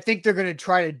 I think they're going to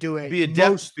try to do it. Be a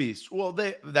depth piece. Well,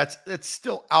 that's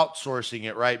still outsourcing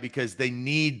it, right? Because they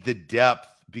need the depth.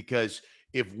 Because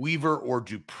if Weaver or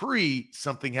Dupree,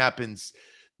 something happens,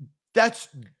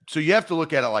 so you have to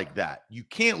look at it like that. You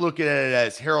can't look at it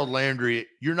as Harold Landry.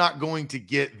 You're not going to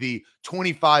get the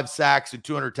 25 sacks and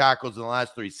 200 tackles in the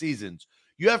last 3 seasons.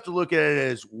 You have to look at it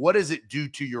as, what does it do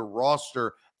to your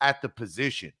roster at the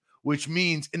position? Which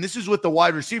means, and this is what the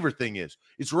wide receiver thing is,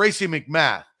 it's Racey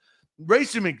McMath.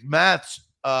 Racey McMath's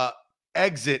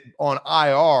exit on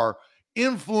IR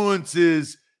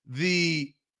influences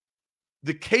the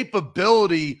the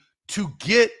capability to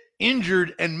get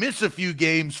injured and miss a few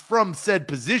games from said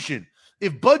position.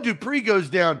 If Bud Dupree goes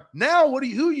down, now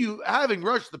who are you having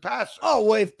rush the passer? Oh,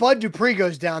 well, if Bud Dupree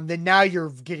goes down, then now you're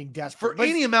getting desperate. For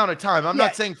any amount of time. I'm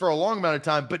not saying for a long amount of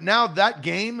time, but now that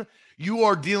game, you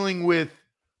are dealing with,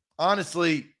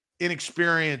 honestly,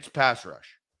 inexperienced pass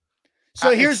rush.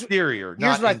 So here's what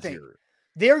I think.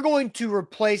 They're going to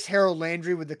replace Harold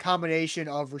Landry with the combination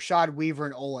of Rashad Weaver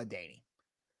and Ola Daney.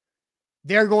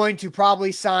 They're going to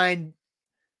probably sign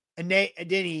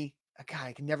Adeni. God,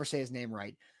 I can never say his name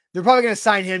right. They're probably going to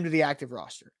sign him to the active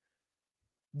roster.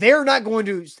 They're not going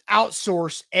to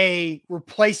outsource a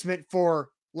replacement for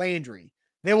Landry.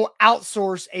 They will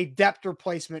outsource a depth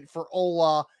replacement for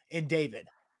Ola and David.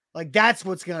 Like, that's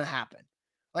what's going to happen.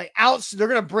 Like, they're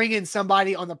going to bring in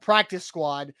somebody on the practice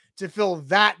squad to fill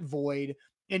that void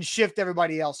and shift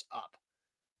everybody else up.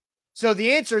 So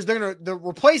the answer is they're going to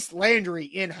replace Landry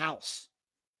in-house.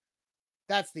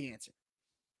 That's the answer.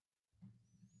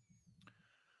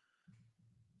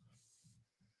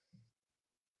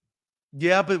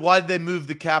 Yeah, but why did they move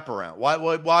the cap around?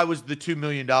 Why was the $2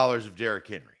 million of Derrick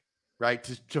Henry, right?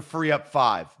 To free up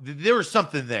 $5 million. There was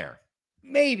something there.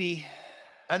 Maybe.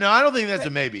 No, I don't think that's a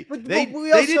maybe. But they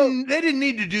didn't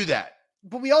need to do that.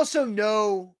 But we also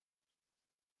know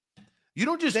you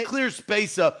don't just clear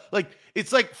space up. Like,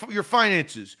 it's like your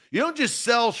finances. You don't just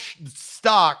sell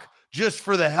stock just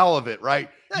for the hell of it, right?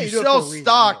 No, you sell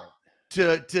stock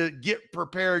to get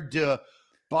prepared to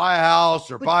buy a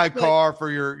house or buy a car for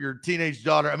your teenage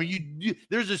daughter. I mean,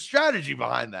 there's a strategy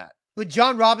behind that. But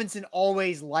John Robinson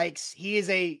he is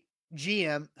a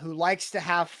GM who likes to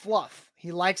have fluff.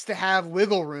 He likes to have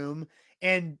wiggle room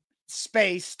and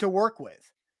space to work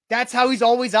with. That's how he's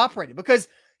always operated, because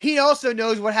he also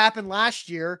knows what happened last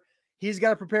year. He's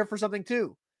got to prepare for something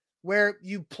too, where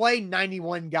you play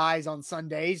 91 guys on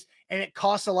Sundays and it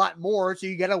costs a lot more. So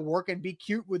you got to work and be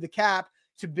cute with the cap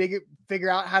to figure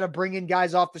out how to bring in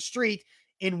guys off the street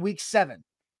in week 7.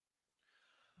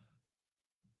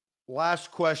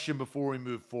 Last question before we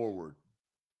move forward.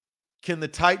 Can the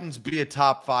Titans be a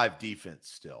top 5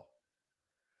 defense still?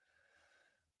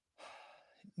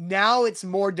 Now it's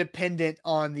more dependent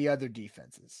on the other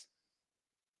defenses.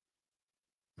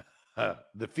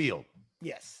 The field.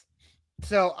 Yes.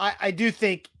 So I do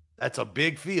think that's a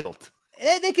big field.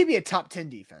 They could be a top 10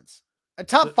 defense. A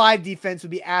top 5 defense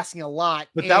would be asking a lot.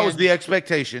 But that was the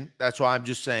expectation. That's why I'm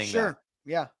just saying sure. that.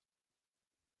 Yeah.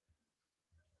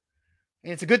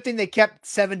 And it's a good thing they kept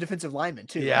 7 defensive linemen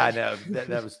too. Yeah, right? I know.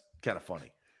 That was kind of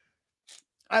funny.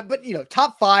 But,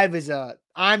 top 5 is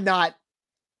I'm not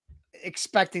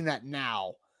expecting that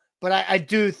now, but I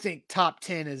do think top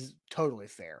 10 is totally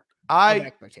fair.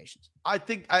 Expectations. I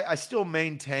think I still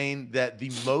maintain that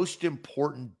the most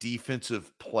important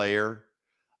defensive player,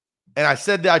 and I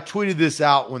said that I tweeted this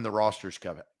out when the rosters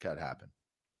cut happened.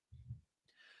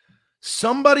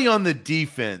 Somebody on the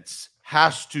defense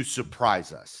has to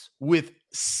surprise us with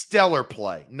stellar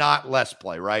play, not less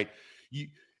play, right?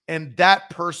 And that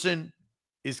person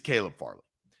is Caleb Farley.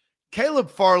 Caleb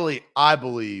Farley, I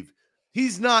believe,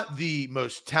 he's not the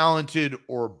most talented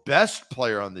or best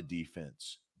player on the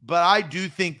defense, but I do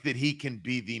think that he can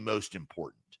be the most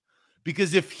important,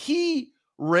 because if he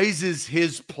raises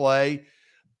his play,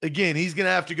 again, he's going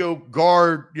to have to go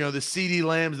guard, the CeeDee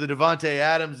Lambs, the Devontae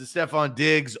Adams, the Stephon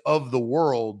Diggs of the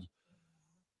world.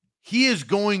 He is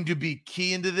going to be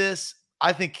key into this.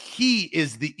 I think he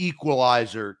is the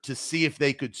equalizer to see if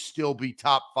they could still be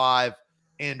top 5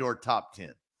 and or top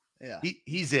 10. Yeah.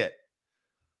 He's it.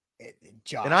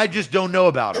 Josh, and I just don't know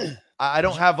about him. I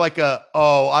don't have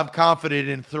I'm confident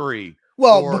in 3.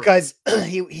 Well, because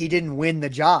he didn't win the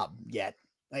job yet.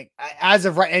 Like, as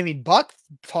of right, I mean, Buck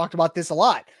talked about this a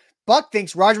lot. Buck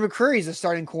thinks Roger McCreary is a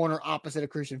starting corner opposite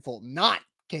of Christian Fulton, not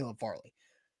Caleb Farley.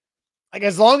 Like,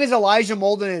 as long as Elijah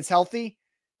Molden is healthy,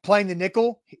 playing the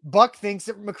nickel, Buck thinks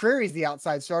that McCreary is the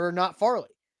outside starter, not Farley.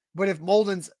 But if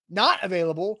Molden's not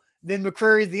available, then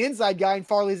McCreary is the inside guy and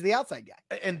Farley is the outside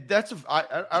guy. And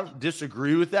I don't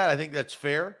disagree with that. I think that's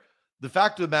fair. The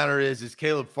fact of the matter is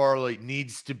Caleb Farley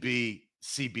needs to be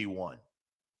CB1.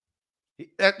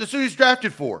 That's who he's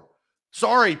drafted for.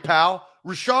 Sorry, pal.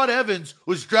 Rashad Evans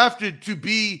was drafted to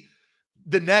be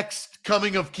the next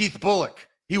coming of Keith Bullock.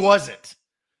 He wasn't.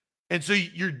 And so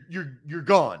you're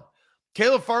gone.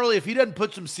 Caleb Farley, if he doesn't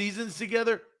put some seasons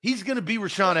together, he's going to be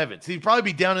Rashaan Evans. He'd probably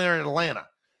be down there in Atlanta.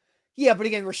 Yeah, but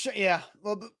again,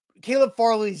 Caleb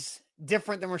Farley's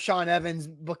different than Rashaan Evans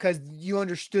because you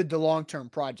understood the long-term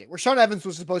project. Rashaan Evans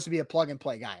was supposed to be a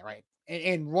plug-and-play guy, right?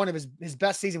 And one of his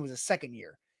best season was his second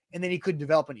year, and then he couldn't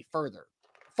develop any further.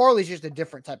 Farley's just a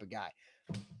different type of guy.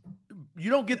 you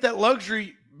don't get that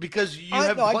luxury because you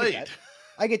haven't played.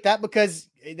 I get that because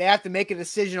they have to make a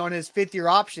decision on his 5th-year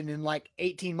option in like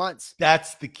 18 months.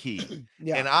 That's the key.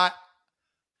 Yeah. And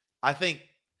I think,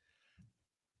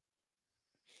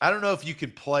 I don't know if you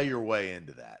can play your way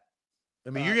into that. I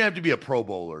mean, you're going to have to be a Pro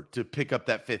Bowler to pick up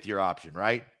that 5th-year option,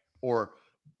 right? Or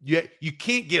you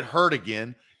can't get hurt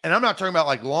again. And I'm not talking about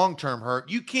like long-term hurt.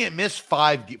 You can't miss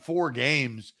 4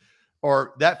 games,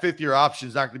 or that 5th-year option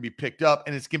is not going to be picked up.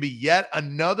 And it's going to be yet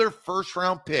another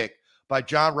first-round pick by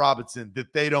John Robinson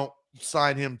that they don't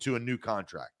sign him to a new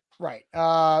contract. Right.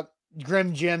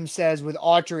 Grim Jim says with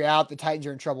Autry out, the Titans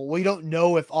are in trouble. Well, you don't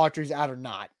know if Autry's out or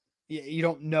not. You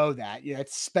don't know that.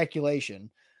 It's speculation.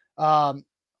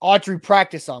 Autry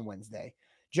practiced on Wednesday.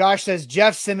 Josh says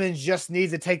Jeff Simmons just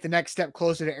needs to take the next step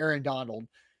closer to Aaron Donald.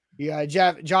 Yeah,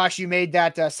 Josh, you made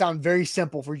that sound very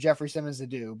simple for Jeffrey Simmons to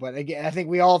do. But again, I think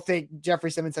we all think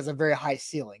Jeffrey Simmons has a very high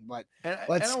ceiling. But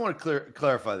I want to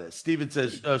clarify this. Steven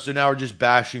says, "Oh, so now we're just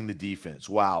bashing the defense."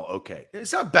 Wow, okay,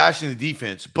 it's not bashing the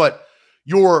defense, but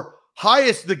your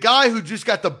highest, the guy who just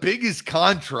got the biggest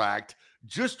contract,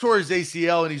 just tore his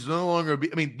ACL, and he's no longer.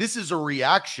 I mean, this is a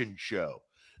reaction show.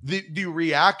 The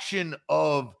reaction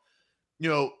of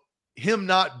him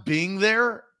not being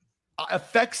there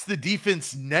affects the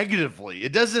defense negatively.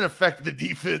 It doesn't affect the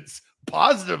defense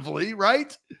positively,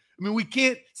 right? I mean, we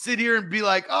can't sit here and be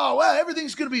like, oh, well,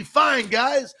 everything's going to be fine,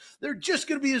 guys. They're just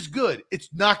going to be as good. It's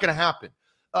not going to happen.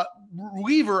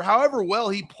 Weaver, however well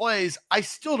he plays, I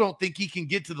still don't think he can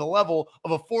get to the level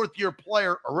of a 4th-year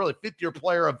player, or really 5th-year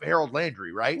player of Harold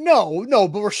Landry, right? No,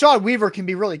 but Rashad Weaver can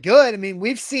be really good. I mean,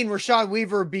 we've seen Rashad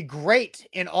Weaver be great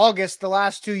in August the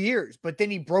last 2 years, but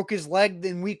then he broke his leg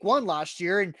in week 1 last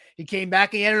year, and he came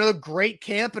back and he had another great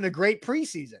camp and a great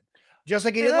preseason, just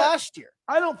like he did last year.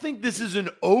 I don't think this is an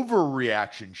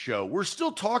overreaction show. We're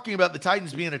still talking about the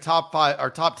Titans being a top 5 or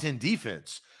top 10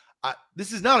 defense.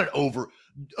 This is not an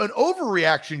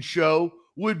overreaction show.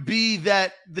 Would be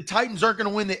that the Titans aren't going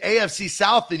to win the AFC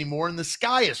South anymore and the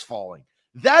sky is falling.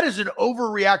 That is an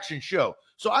overreaction show.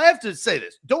 So I have to say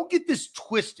this. Don't get this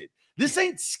twisted. This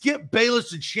ain't Skip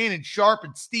Bayless and Shannon Sharp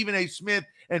and Stephen A. Smith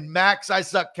and Max I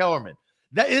Suck Kellerman.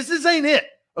 This ain't it.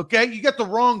 Okay, you got the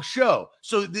wrong show.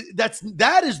 So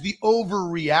that is the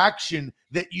overreaction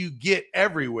that you get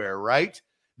everywhere, right?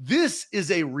 This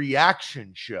is a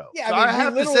reaction show. Yeah, so I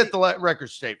have to set the record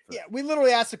straight for that. Yeah, we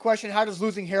literally asked the question, how does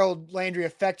losing Harold Landry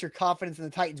affect your confidence in the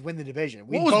Titans win the division?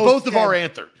 What was both of our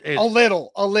answers? A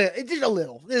little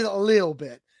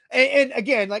bit. And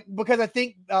again, like, because I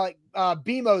think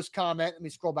BMO's comment, let me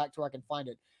scroll back to where I can find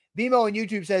it. BMO on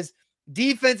YouTube says,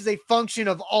 defense is a function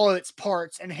of all of its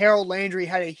parts, and Harold Landry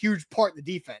had a huge part in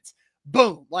the defense.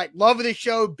 Boom. Like, love of the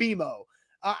show, BMO.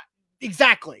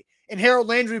 Exactly. And Harold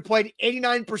Landry played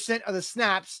 89% of the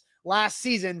snaps last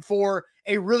season for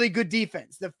a really good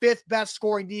defense, the 5th best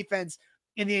scoring defense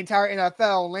in the entire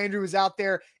NFL. Landry was out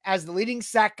there as the leading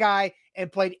sack guy and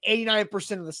played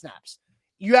 89% of the snaps.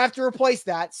 You have to replace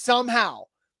that somehow.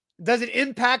 Does it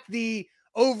impact the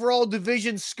overall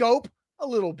division scope? A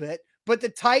little bit. But the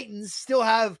Titans still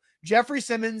have Jeffrey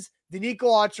Simmons, Danico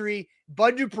Autry,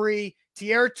 Bud Dupree,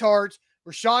 Tierra Tart,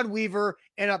 Rashad Weaver,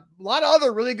 and a lot of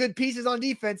other really good pieces on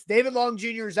defense. David Long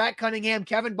Jr., Zach Cunningham,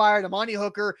 Kevin Byard, Amani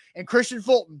Hooker, and Christian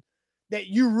Fulton that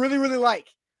you really, really like.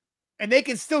 And they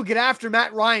can still get after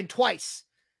Matt Ryan twice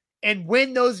and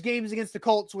win those games against the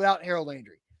Colts without Harold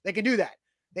Landry. They can do that.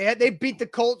 They beat the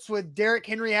Colts with Derrick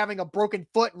Henry having a broken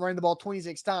foot and running the ball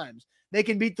 26 times. They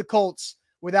can beat the Colts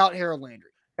without Harold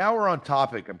Landry. Now we're on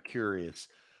topic. I'm curious.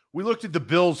 We looked at the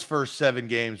Bills' first 7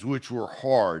 games, which were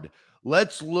hard.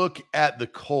 Let's look at the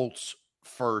Colts'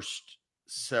 first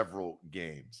several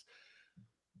games.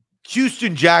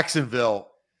 Houston, Jacksonville,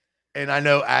 and I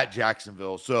know at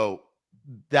Jacksonville, so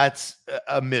that's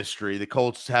a mystery. The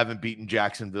Colts haven't beaten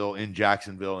Jacksonville in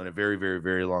a very, very,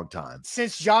 very long time.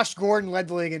 Since Josh Gordon led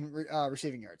the league in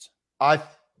receiving yards. I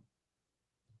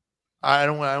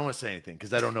don't want to say anything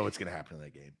because I don't know what's going to happen in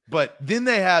that game. But then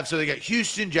they got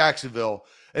Houston, Jacksonville,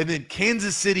 and then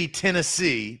Kansas City,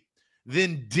 Tennessee,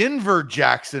 then Denver,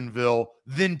 Jacksonville,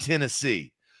 then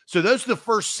Tennessee. So those are the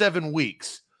first 7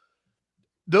 weeks.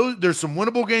 There's some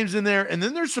winnable games in there, and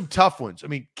then there's some tough ones. I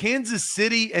mean, Kansas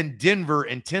City and Denver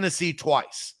and Tennessee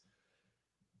twice.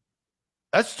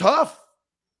 That's tough.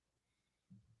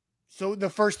 So the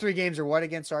first 3 games are what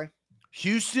again? Sorry.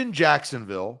 Houston,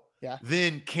 Jacksonville. Yeah.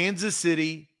 Then Kansas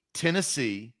City,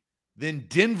 Tennessee, then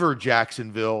Denver,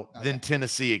 Jacksonville, then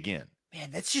Tennessee again. Man,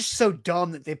 that's just so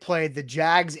dumb that they played the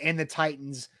Jags and the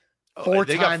Titans 4 times.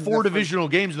 They got 4 divisional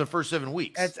games in the first 7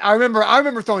 weeks. I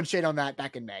remember throwing shade on that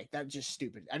back in May. That's just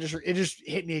stupid. It just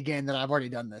hit me again that I've already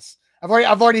done this.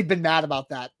 I've already been mad about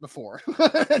that before.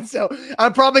 And so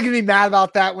I'm probably going to be mad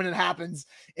about that when it happens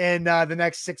in the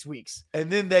next 6 weeks.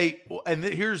 And then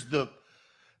here's the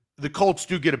Colts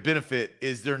do get a benefit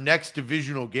is their next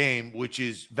divisional game, which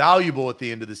is valuable at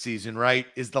the end of the season, right?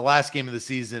 Is the last game of the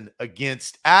season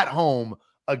at home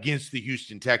against the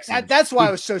Houston Texans. That's why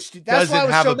I was so stupid. That's why I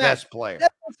was so mad. Best player.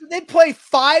 They play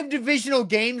 5 divisional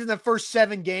games in the first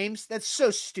 7 games. That's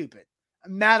so stupid.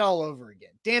 I'm mad all over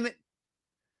again. Damn it.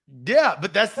 Yeah,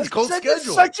 but that's the Colts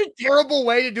schedule. Such a terrible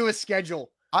way to do a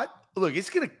schedule.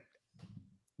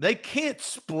 They can't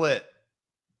split.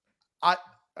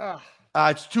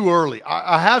 It's too early.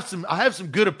 I have some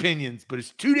good opinions, but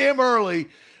it's too damn early.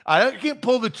 I can't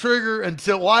pull the trigger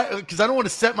because I don't want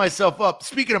to set myself up.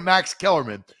 Speaking of Max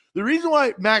Kellerman, the reason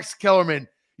why Max Kellerman,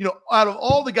 out of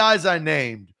all the guys I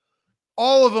named,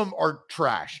 all of them are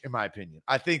trash, in my opinion.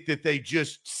 I think that they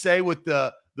just say what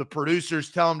the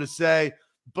producers tell them to say.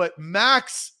 But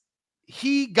Max,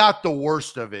 he got the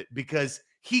worst of it because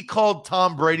he called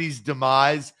Tom Brady's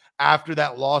demise after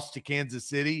that loss to Kansas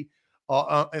City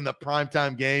in the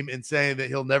primetime game and saying that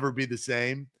he'll never be the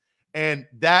same. And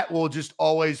that will just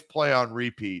always play on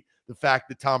repeat. The fact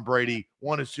that Tom Brady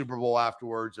won a Super Bowl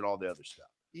afterwards and all the other stuff.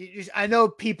 I know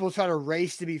people try to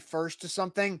race to be first to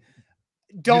something.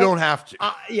 You don't have to.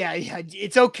 Yeah,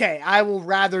 it's okay. I will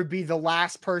rather be the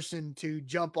last person to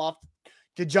jump on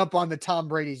the Tom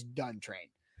Brady's done train.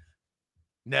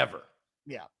 Never.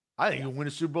 Yeah. I think he'll win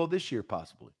a Super Bowl this year,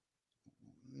 possibly.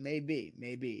 Maybe.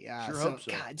 Sure hope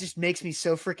so. God, it just makes me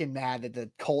so freaking mad that the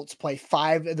Colts play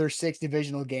 5 of their 6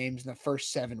 divisional games in the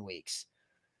first 7 weeks.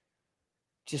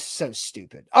 Just so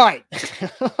stupid. All right.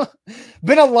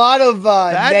 Been a lot of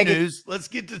bad news. Let's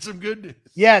get to some good news.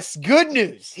 Yes, good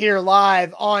news here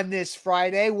live on this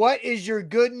Friday. What is your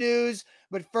good news?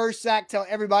 But first, Zach, tell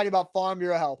everybody about Farm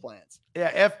Bureau Health Plans.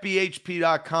 Yeah,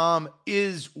 FBHP.com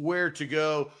is where to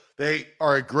go. They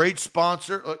are a great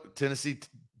sponsor. Tennessee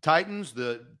Titans,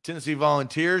 the Tennessee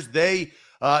Volunteers, they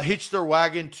hitch their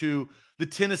wagon to the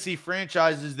Tennessee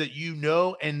franchises that you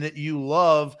know and that you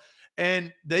love,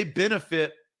 and they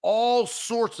benefit all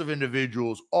sorts of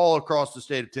individuals all across the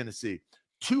state of Tennessee.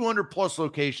 200 plus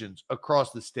locations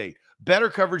across the state. Better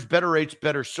coverage, better rates,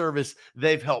 better service.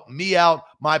 They've helped me out.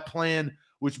 My plan,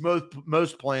 which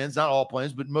most plans, not all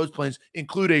plans, but most plans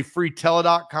include a free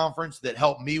Teladoc conference that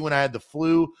helped me when I had the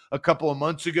flu a couple of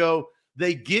months ago.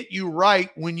 They get you right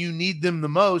when you need them the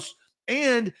most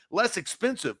and less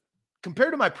expensive.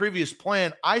 Compared to my previous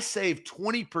plan, I saved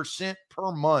 20%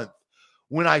 per month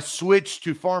when I switched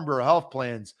to Farm Bureau Health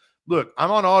Plans. Look,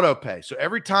 I'm on auto pay. So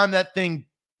every time that thing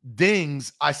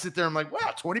dings, I sit there and I'm like,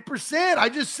 wow, 20%. I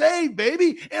just saved,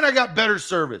 baby. And I got better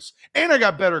service and I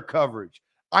got better coverage.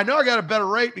 I know I got a better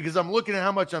rate because I'm looking at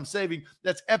how much I'm saving.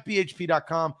 That's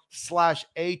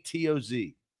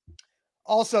fbhp.com/ATOZ.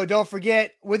 Also, don't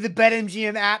forget, with the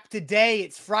BetMGM app today,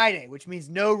 it's Friday, which means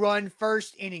no run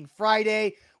first inning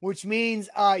Friday, which means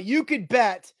you could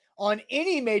bet on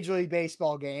any Major League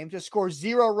Baseball game to score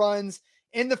 0 runs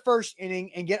in the first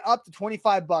inning and get up to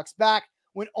 $25 back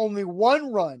when only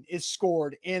 1 run is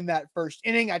scored in that first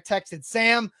inning. I texted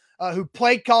Sam, who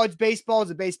played college baseball,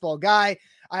 is a baseball guy.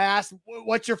 I asked,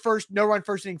 what's your first no-run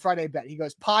first inning Friday bet? He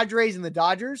goes, Padres and the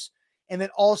Dodgers, and then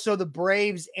also the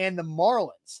Braves and the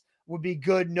Marlins would be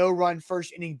good no-run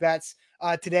first inning bets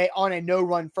today on a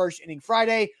no-run first inning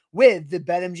Friday with the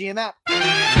BetMGM app.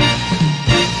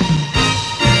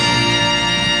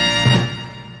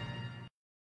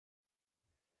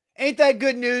 Ain't that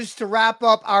good news to wrap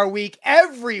up our week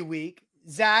every week?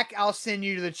 Zach, I'll send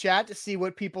you to the chat to see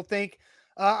what people think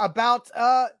about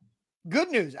good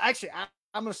news. Actually,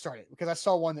 I'm going to start it because I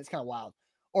saw one that's kind of wild.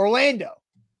 Orlando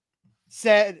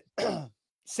said,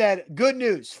 good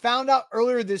news. Found out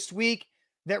earlier this week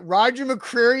that Roger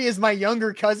McCreary is my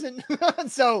younger cousin.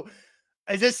 So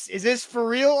is this for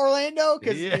real, Orlando?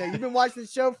 Because you've been watching the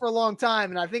show for a long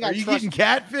time, and I think Are you getting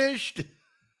catfished?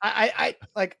 I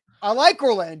like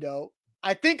Orlando.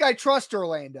 I think I trust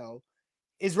Orlando.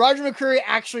 Is Roger McCreary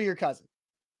actually your cousin?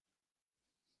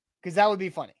 Because that would be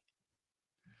funny.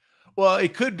 Well,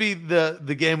 it could be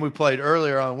the game we played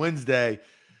earlier on Wednesday.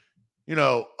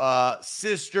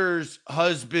 Sister's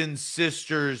husband,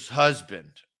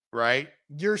 right?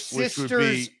 Your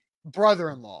sister's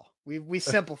brother-in-law. We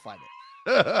simplified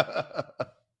it.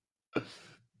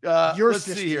 Your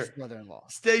sister's brother-in-law.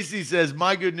 Stacy says,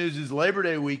 my good news is Labor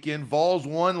Day weekend. Vols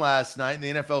won last night, and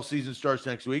the NFL season starts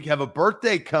next week. Have a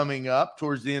birthday coming up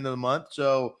towards the end of the month.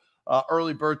 So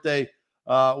early birthday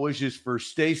wishes for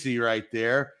Stacy right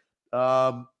there.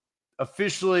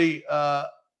 Officially,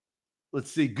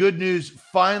 let's see. Good news.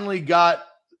 Finally got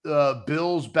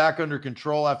Bills back under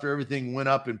control after everything went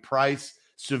up in price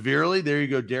severely. There you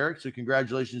go, Derek. So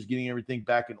congratulations getting everything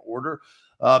back in order.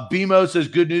 BMO says,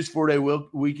 good news, 4-day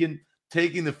weekend,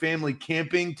 taking the family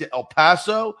camping to El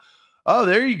Paso. Oh,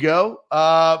 there you go.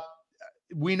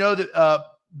 We know that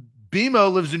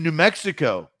BMO lives in New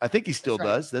Mexico. I think he still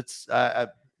does. That's the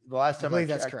last time I checked.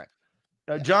 That's correct.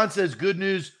 John says, good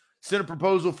news. Sent a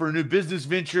proposal for a new business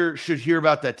venture. Should hear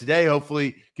about that today.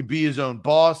 Hopefully can be his own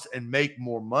boss and make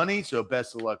more money. So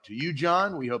best of luck to you,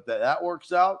 John. We hope that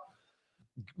works out.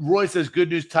 Roy says, good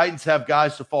news. Titans have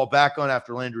guys to fall back on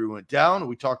after Landry went down.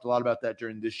 We talked a lot about that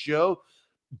during this show.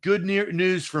 Good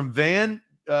news from Van.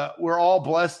 We're all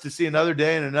blessed to see another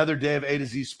day and another day of A to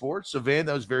Z Sports. So Van,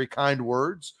 that was very kind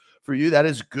words for you. That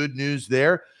is good news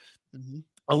there. Mm-hmm.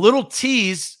 A little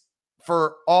tease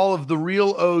for all of the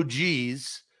real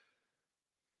OGs.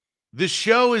 The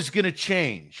show is going to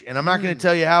change, and I'm not going to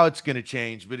tell you how it's going to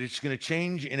change, but it's going to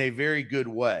change in a very good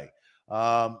way.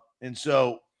 And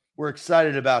so we're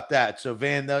excited about that. So,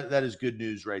 Van, that is good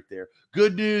news right there.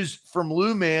 Good news from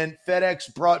Lou Man.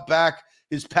 FedEx brought back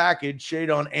his package. Shade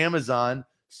on Amazon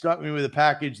stuck me with a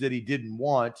package that he didn't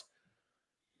want.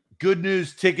 Good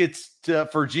news, tickets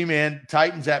for G-Man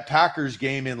Titans at Packers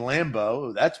game in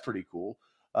Lambeau. That's pretty cool.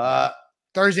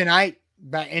 Thursday night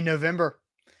back in November.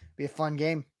 Be a fun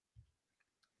game.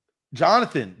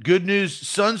 Jonathan, good news.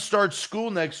 Son starts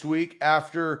school next week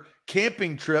after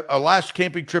camping trip, our last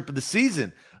camping trip of the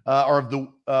season,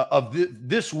 or of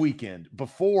this weekend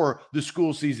before the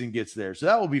school season gets there. So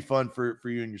that will be fun for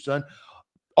you and your son.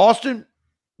 Austin,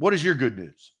 what is your good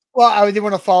news? Well, I did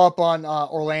want to follow up on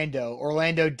Orlando.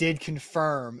 Orlando did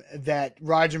confirm that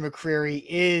Roger McCreary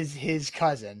is his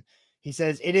cousin. He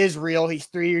says it is real. He's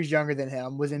 3 years younger than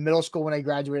him, was in middle school when I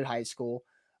graduated high school.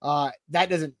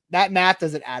 That math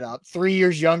doesn't add up. 3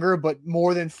 years younger, but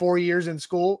more than 4 years in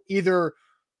school. Either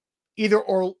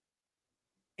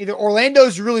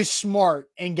Orlando's really smart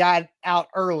and got out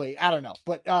early. I don't know,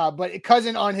 but a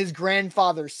cousin on his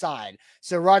grandfather's side.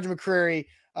 So Roger McCreary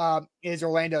is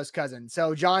Orlando's cousin.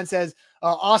 So John says,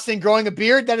 Austin growing a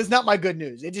beard. That is not my good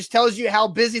news. It just tells you how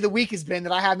busy the week has been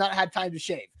that I have not had time to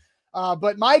shave.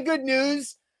 But my good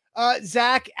news,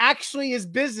 Zach, actually is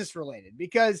business related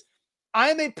because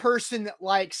I'm a person that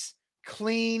likes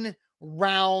clean,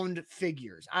 round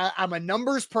figures. I'm a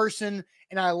numbers person,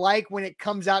 and I like when it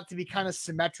comes out to be kind of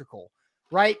symmetrical,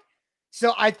 right?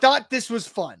 So I thought this was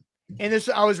fun, and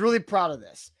I was really proud of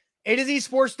this.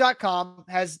 A2Zsports.com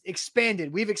has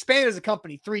expanded. We've expanded as a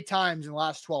company 3 times in the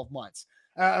last 12 months.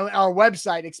 Our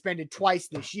website expanded twice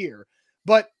this year,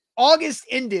 but August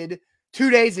ended 2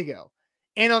 days ago,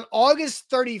 and on August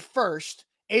 31st,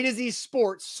 A2Z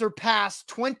Sports surpassed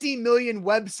 20 million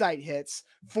website hits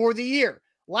for the year.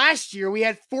 Last year, we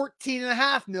had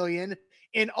 14.5 million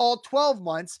in all 12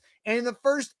 months. And in the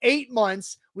first 8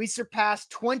 months, we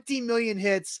surpassed 20 million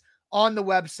hits on the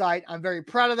website. I'm very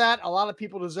proud of that. A lot of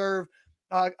people deserve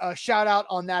a shout out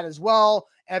on that as well.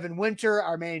 Evan Winter,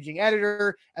 our managing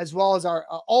editor, as well as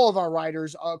all of our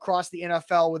writers across the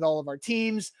NFL with all of our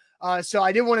teams. So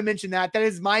I did want to mention that. That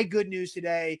is my good news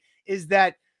today, is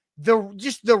that the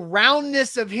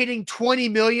roundness of hitting 20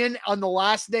 million on the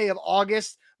last day of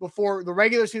August before the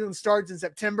regular season starts in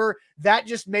September, that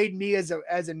just made me as a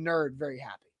nerd very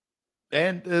happy.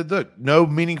 And look, no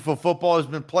meaningful football has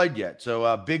been played yet.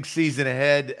 So big season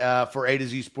ahead for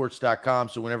A2Zsports.com.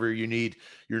 So whenever you need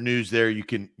your news there, you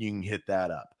can hit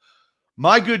that up.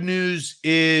 My good news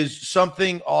is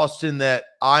something, Austin, that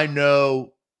I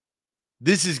know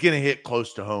this is going to hit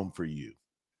close to home for you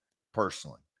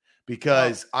personally.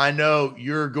 Because I know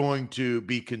you're going to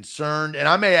be concerned, and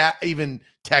I may even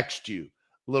text you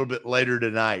a little bit later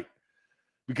tonight,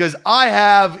 because I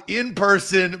have in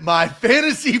person my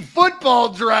fantasy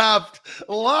football draft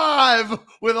live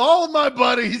with all of my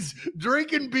buddies,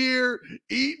 drinking beer,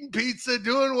 eating pizza,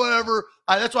 doing whatever.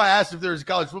 That's why I asked if there's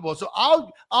college football. So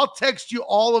I'll text you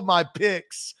all of my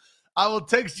picks. I will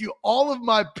text you all of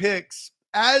my picks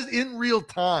as in real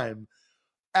time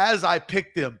as I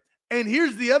pick them. And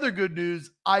here's the other good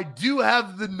news. I do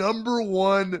have the number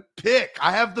 1 pick.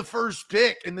 I have the first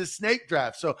pick in the snake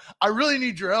draft. So I really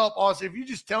need your help, Austin. If you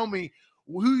just tell me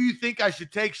who you think I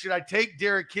should take. Should I take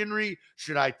Derrick Henry?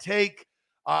 Should I take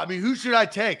who should I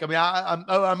take?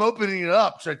 I'm opening it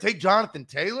up. Should I take Jonathan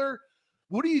Taylor?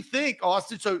 What do you think,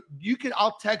 Austin? So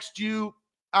I'll text you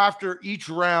after each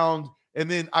round, and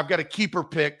then I've got a keeper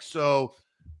pick. So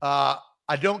I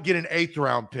don't get an 8th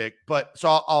round pick, but so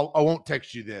I won't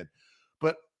text you then.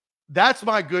 But that's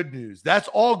my good news. That's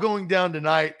all going down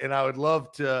tonight, and I would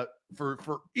love to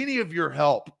for any of your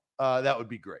help. That would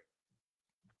be great.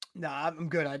 No, I'm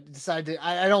good. I decided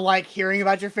I don't like hearing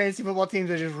about your fantasy football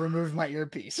teams. I just removed my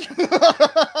earpiece.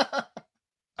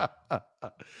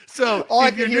 So All I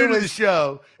if could you're hear new to was,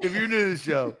 the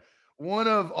show, one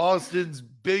of Austin's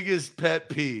biggest pet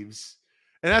peeves,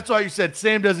 and that's why you said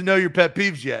Sam doesn't know your pet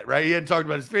peeves yet, right? He hadn't talked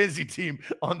about his fantasy team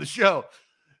on the show.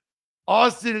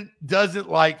 Austin doesn't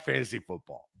like fantasy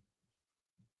football.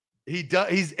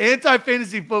 He's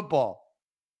anti-fantasy football.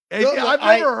 And look,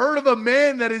 I've never heard of a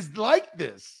man that is like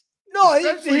this. No,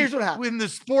 especially here's what happened. in the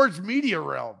sports media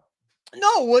realm.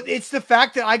 No, it's the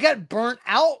fact that I got burnt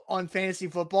out on fantasy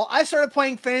football. I started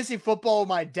playing fantasy football with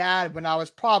my dad when I was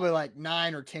probably like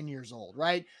 9 or 10 years old,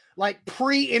 right? Like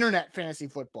pre-internet fantasy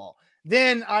football.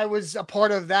 Then I was a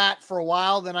part of that for a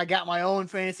while. Then I got my own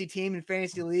fantasy team and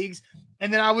fantasy leagues.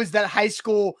 And then I was that high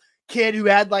school kid who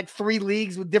had like 3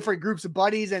 leagues with different groups of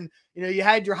buddies. And, you know, you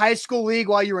had your high school league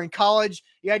while you were in college.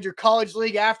 You had your college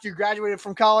league after you graduated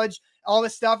from college, all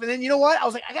this stuff. And then, you know what? I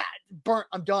was like, I got burnt.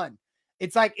 I'm done.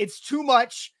 It's like, it's too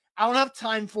much. I don't have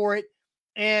time for it.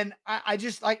 And I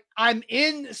just like, I'm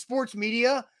in sports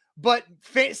media, but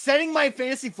setting my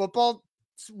fantasy football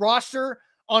roster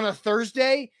on a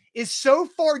Thursday is so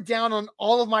far down on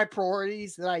all of my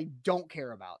priorities that I don't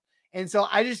care about. And so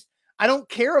I don't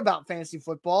care about fantasy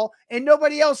football, and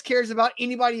nobody else cares about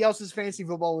anybody else's fantasy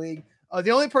football league. The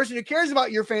only person who cares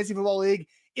about your fantasy football league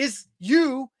is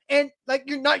you. And like,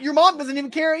 your mom doesn't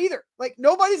even care either. Like,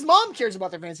 nobody's mom cares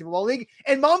about their fantasy football league,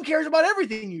 and mom cares about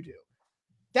everything you do.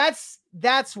 That's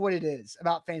what it is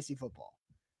about fantasy football.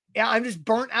 Yeah, I'm just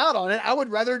burnt out on it. I would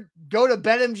rather go to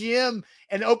BetMGM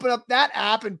and open up that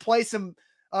app and play some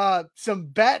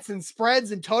bets and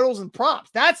spreads and totals and props.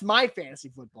 That's my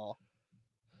fantasy football.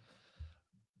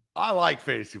 I like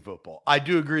fantasy football. I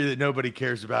do agree that nobody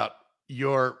cares about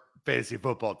your fantasy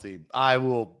football team.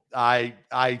 I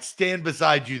stand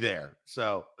beside you there.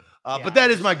 So, but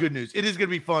that is my good news. It is going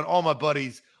to be fun. All my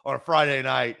buddies on a Friday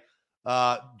night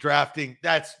drafting.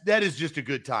 That is just a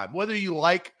good time. Whether you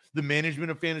like the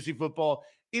management of fantasy football,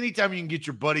 anytime you can get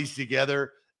your buddies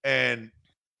together and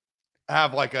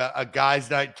have like a guys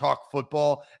night, talk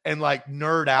football and like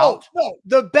nerd out. Oh,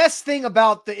 no. The best thing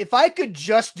about if I could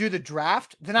just do the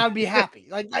draft, then I would be happy.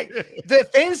 like the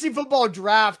fantasy football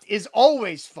draft is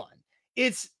always fun.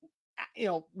 It's, you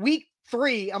know, week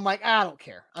 3, I'm like, I don't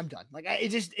care. I'm done. Like,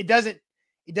 it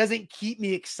doesn't keep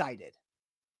me excited.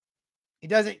 It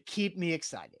doesn't keep me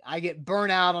excited. I get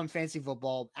burnt out on fantasy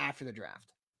football after the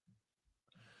draft.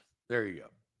 There you go.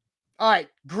 All right.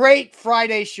 Great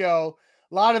Friday show.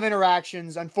 A lot of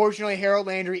interactions. Unfortunately, Harold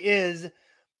Landry is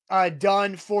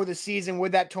done for the season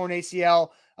with that torn ACL.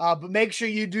 But make sure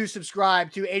you do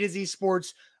subscribe to A to Z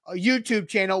Sports YouTube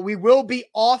channel. We will be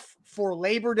off for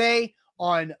Labor Day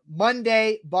on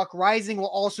Monday. Buck Rising will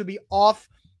also be off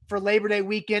for Labor Day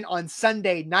weekend on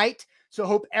Sunday night. So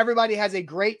hope everybody has a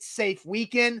great, safe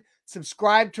weekend.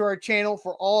 Subscribe to our channel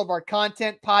for all of our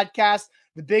content, podcasts.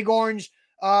 The Big Orange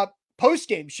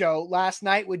post-game show last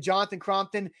night with Jonathan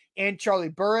Crompton and Charlie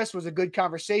Burris was a good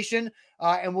conversation.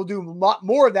 And we'll do a lot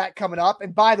more of that coming up.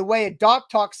 And by the way, a Doc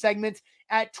Talk segment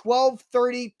at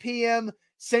 12:30 p.m.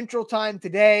 Central Time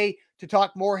today to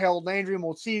talk more Harold Landry.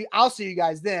 And I'll see you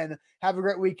guys then. Have a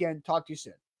great weekend. Talk to you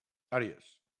soon. Adios.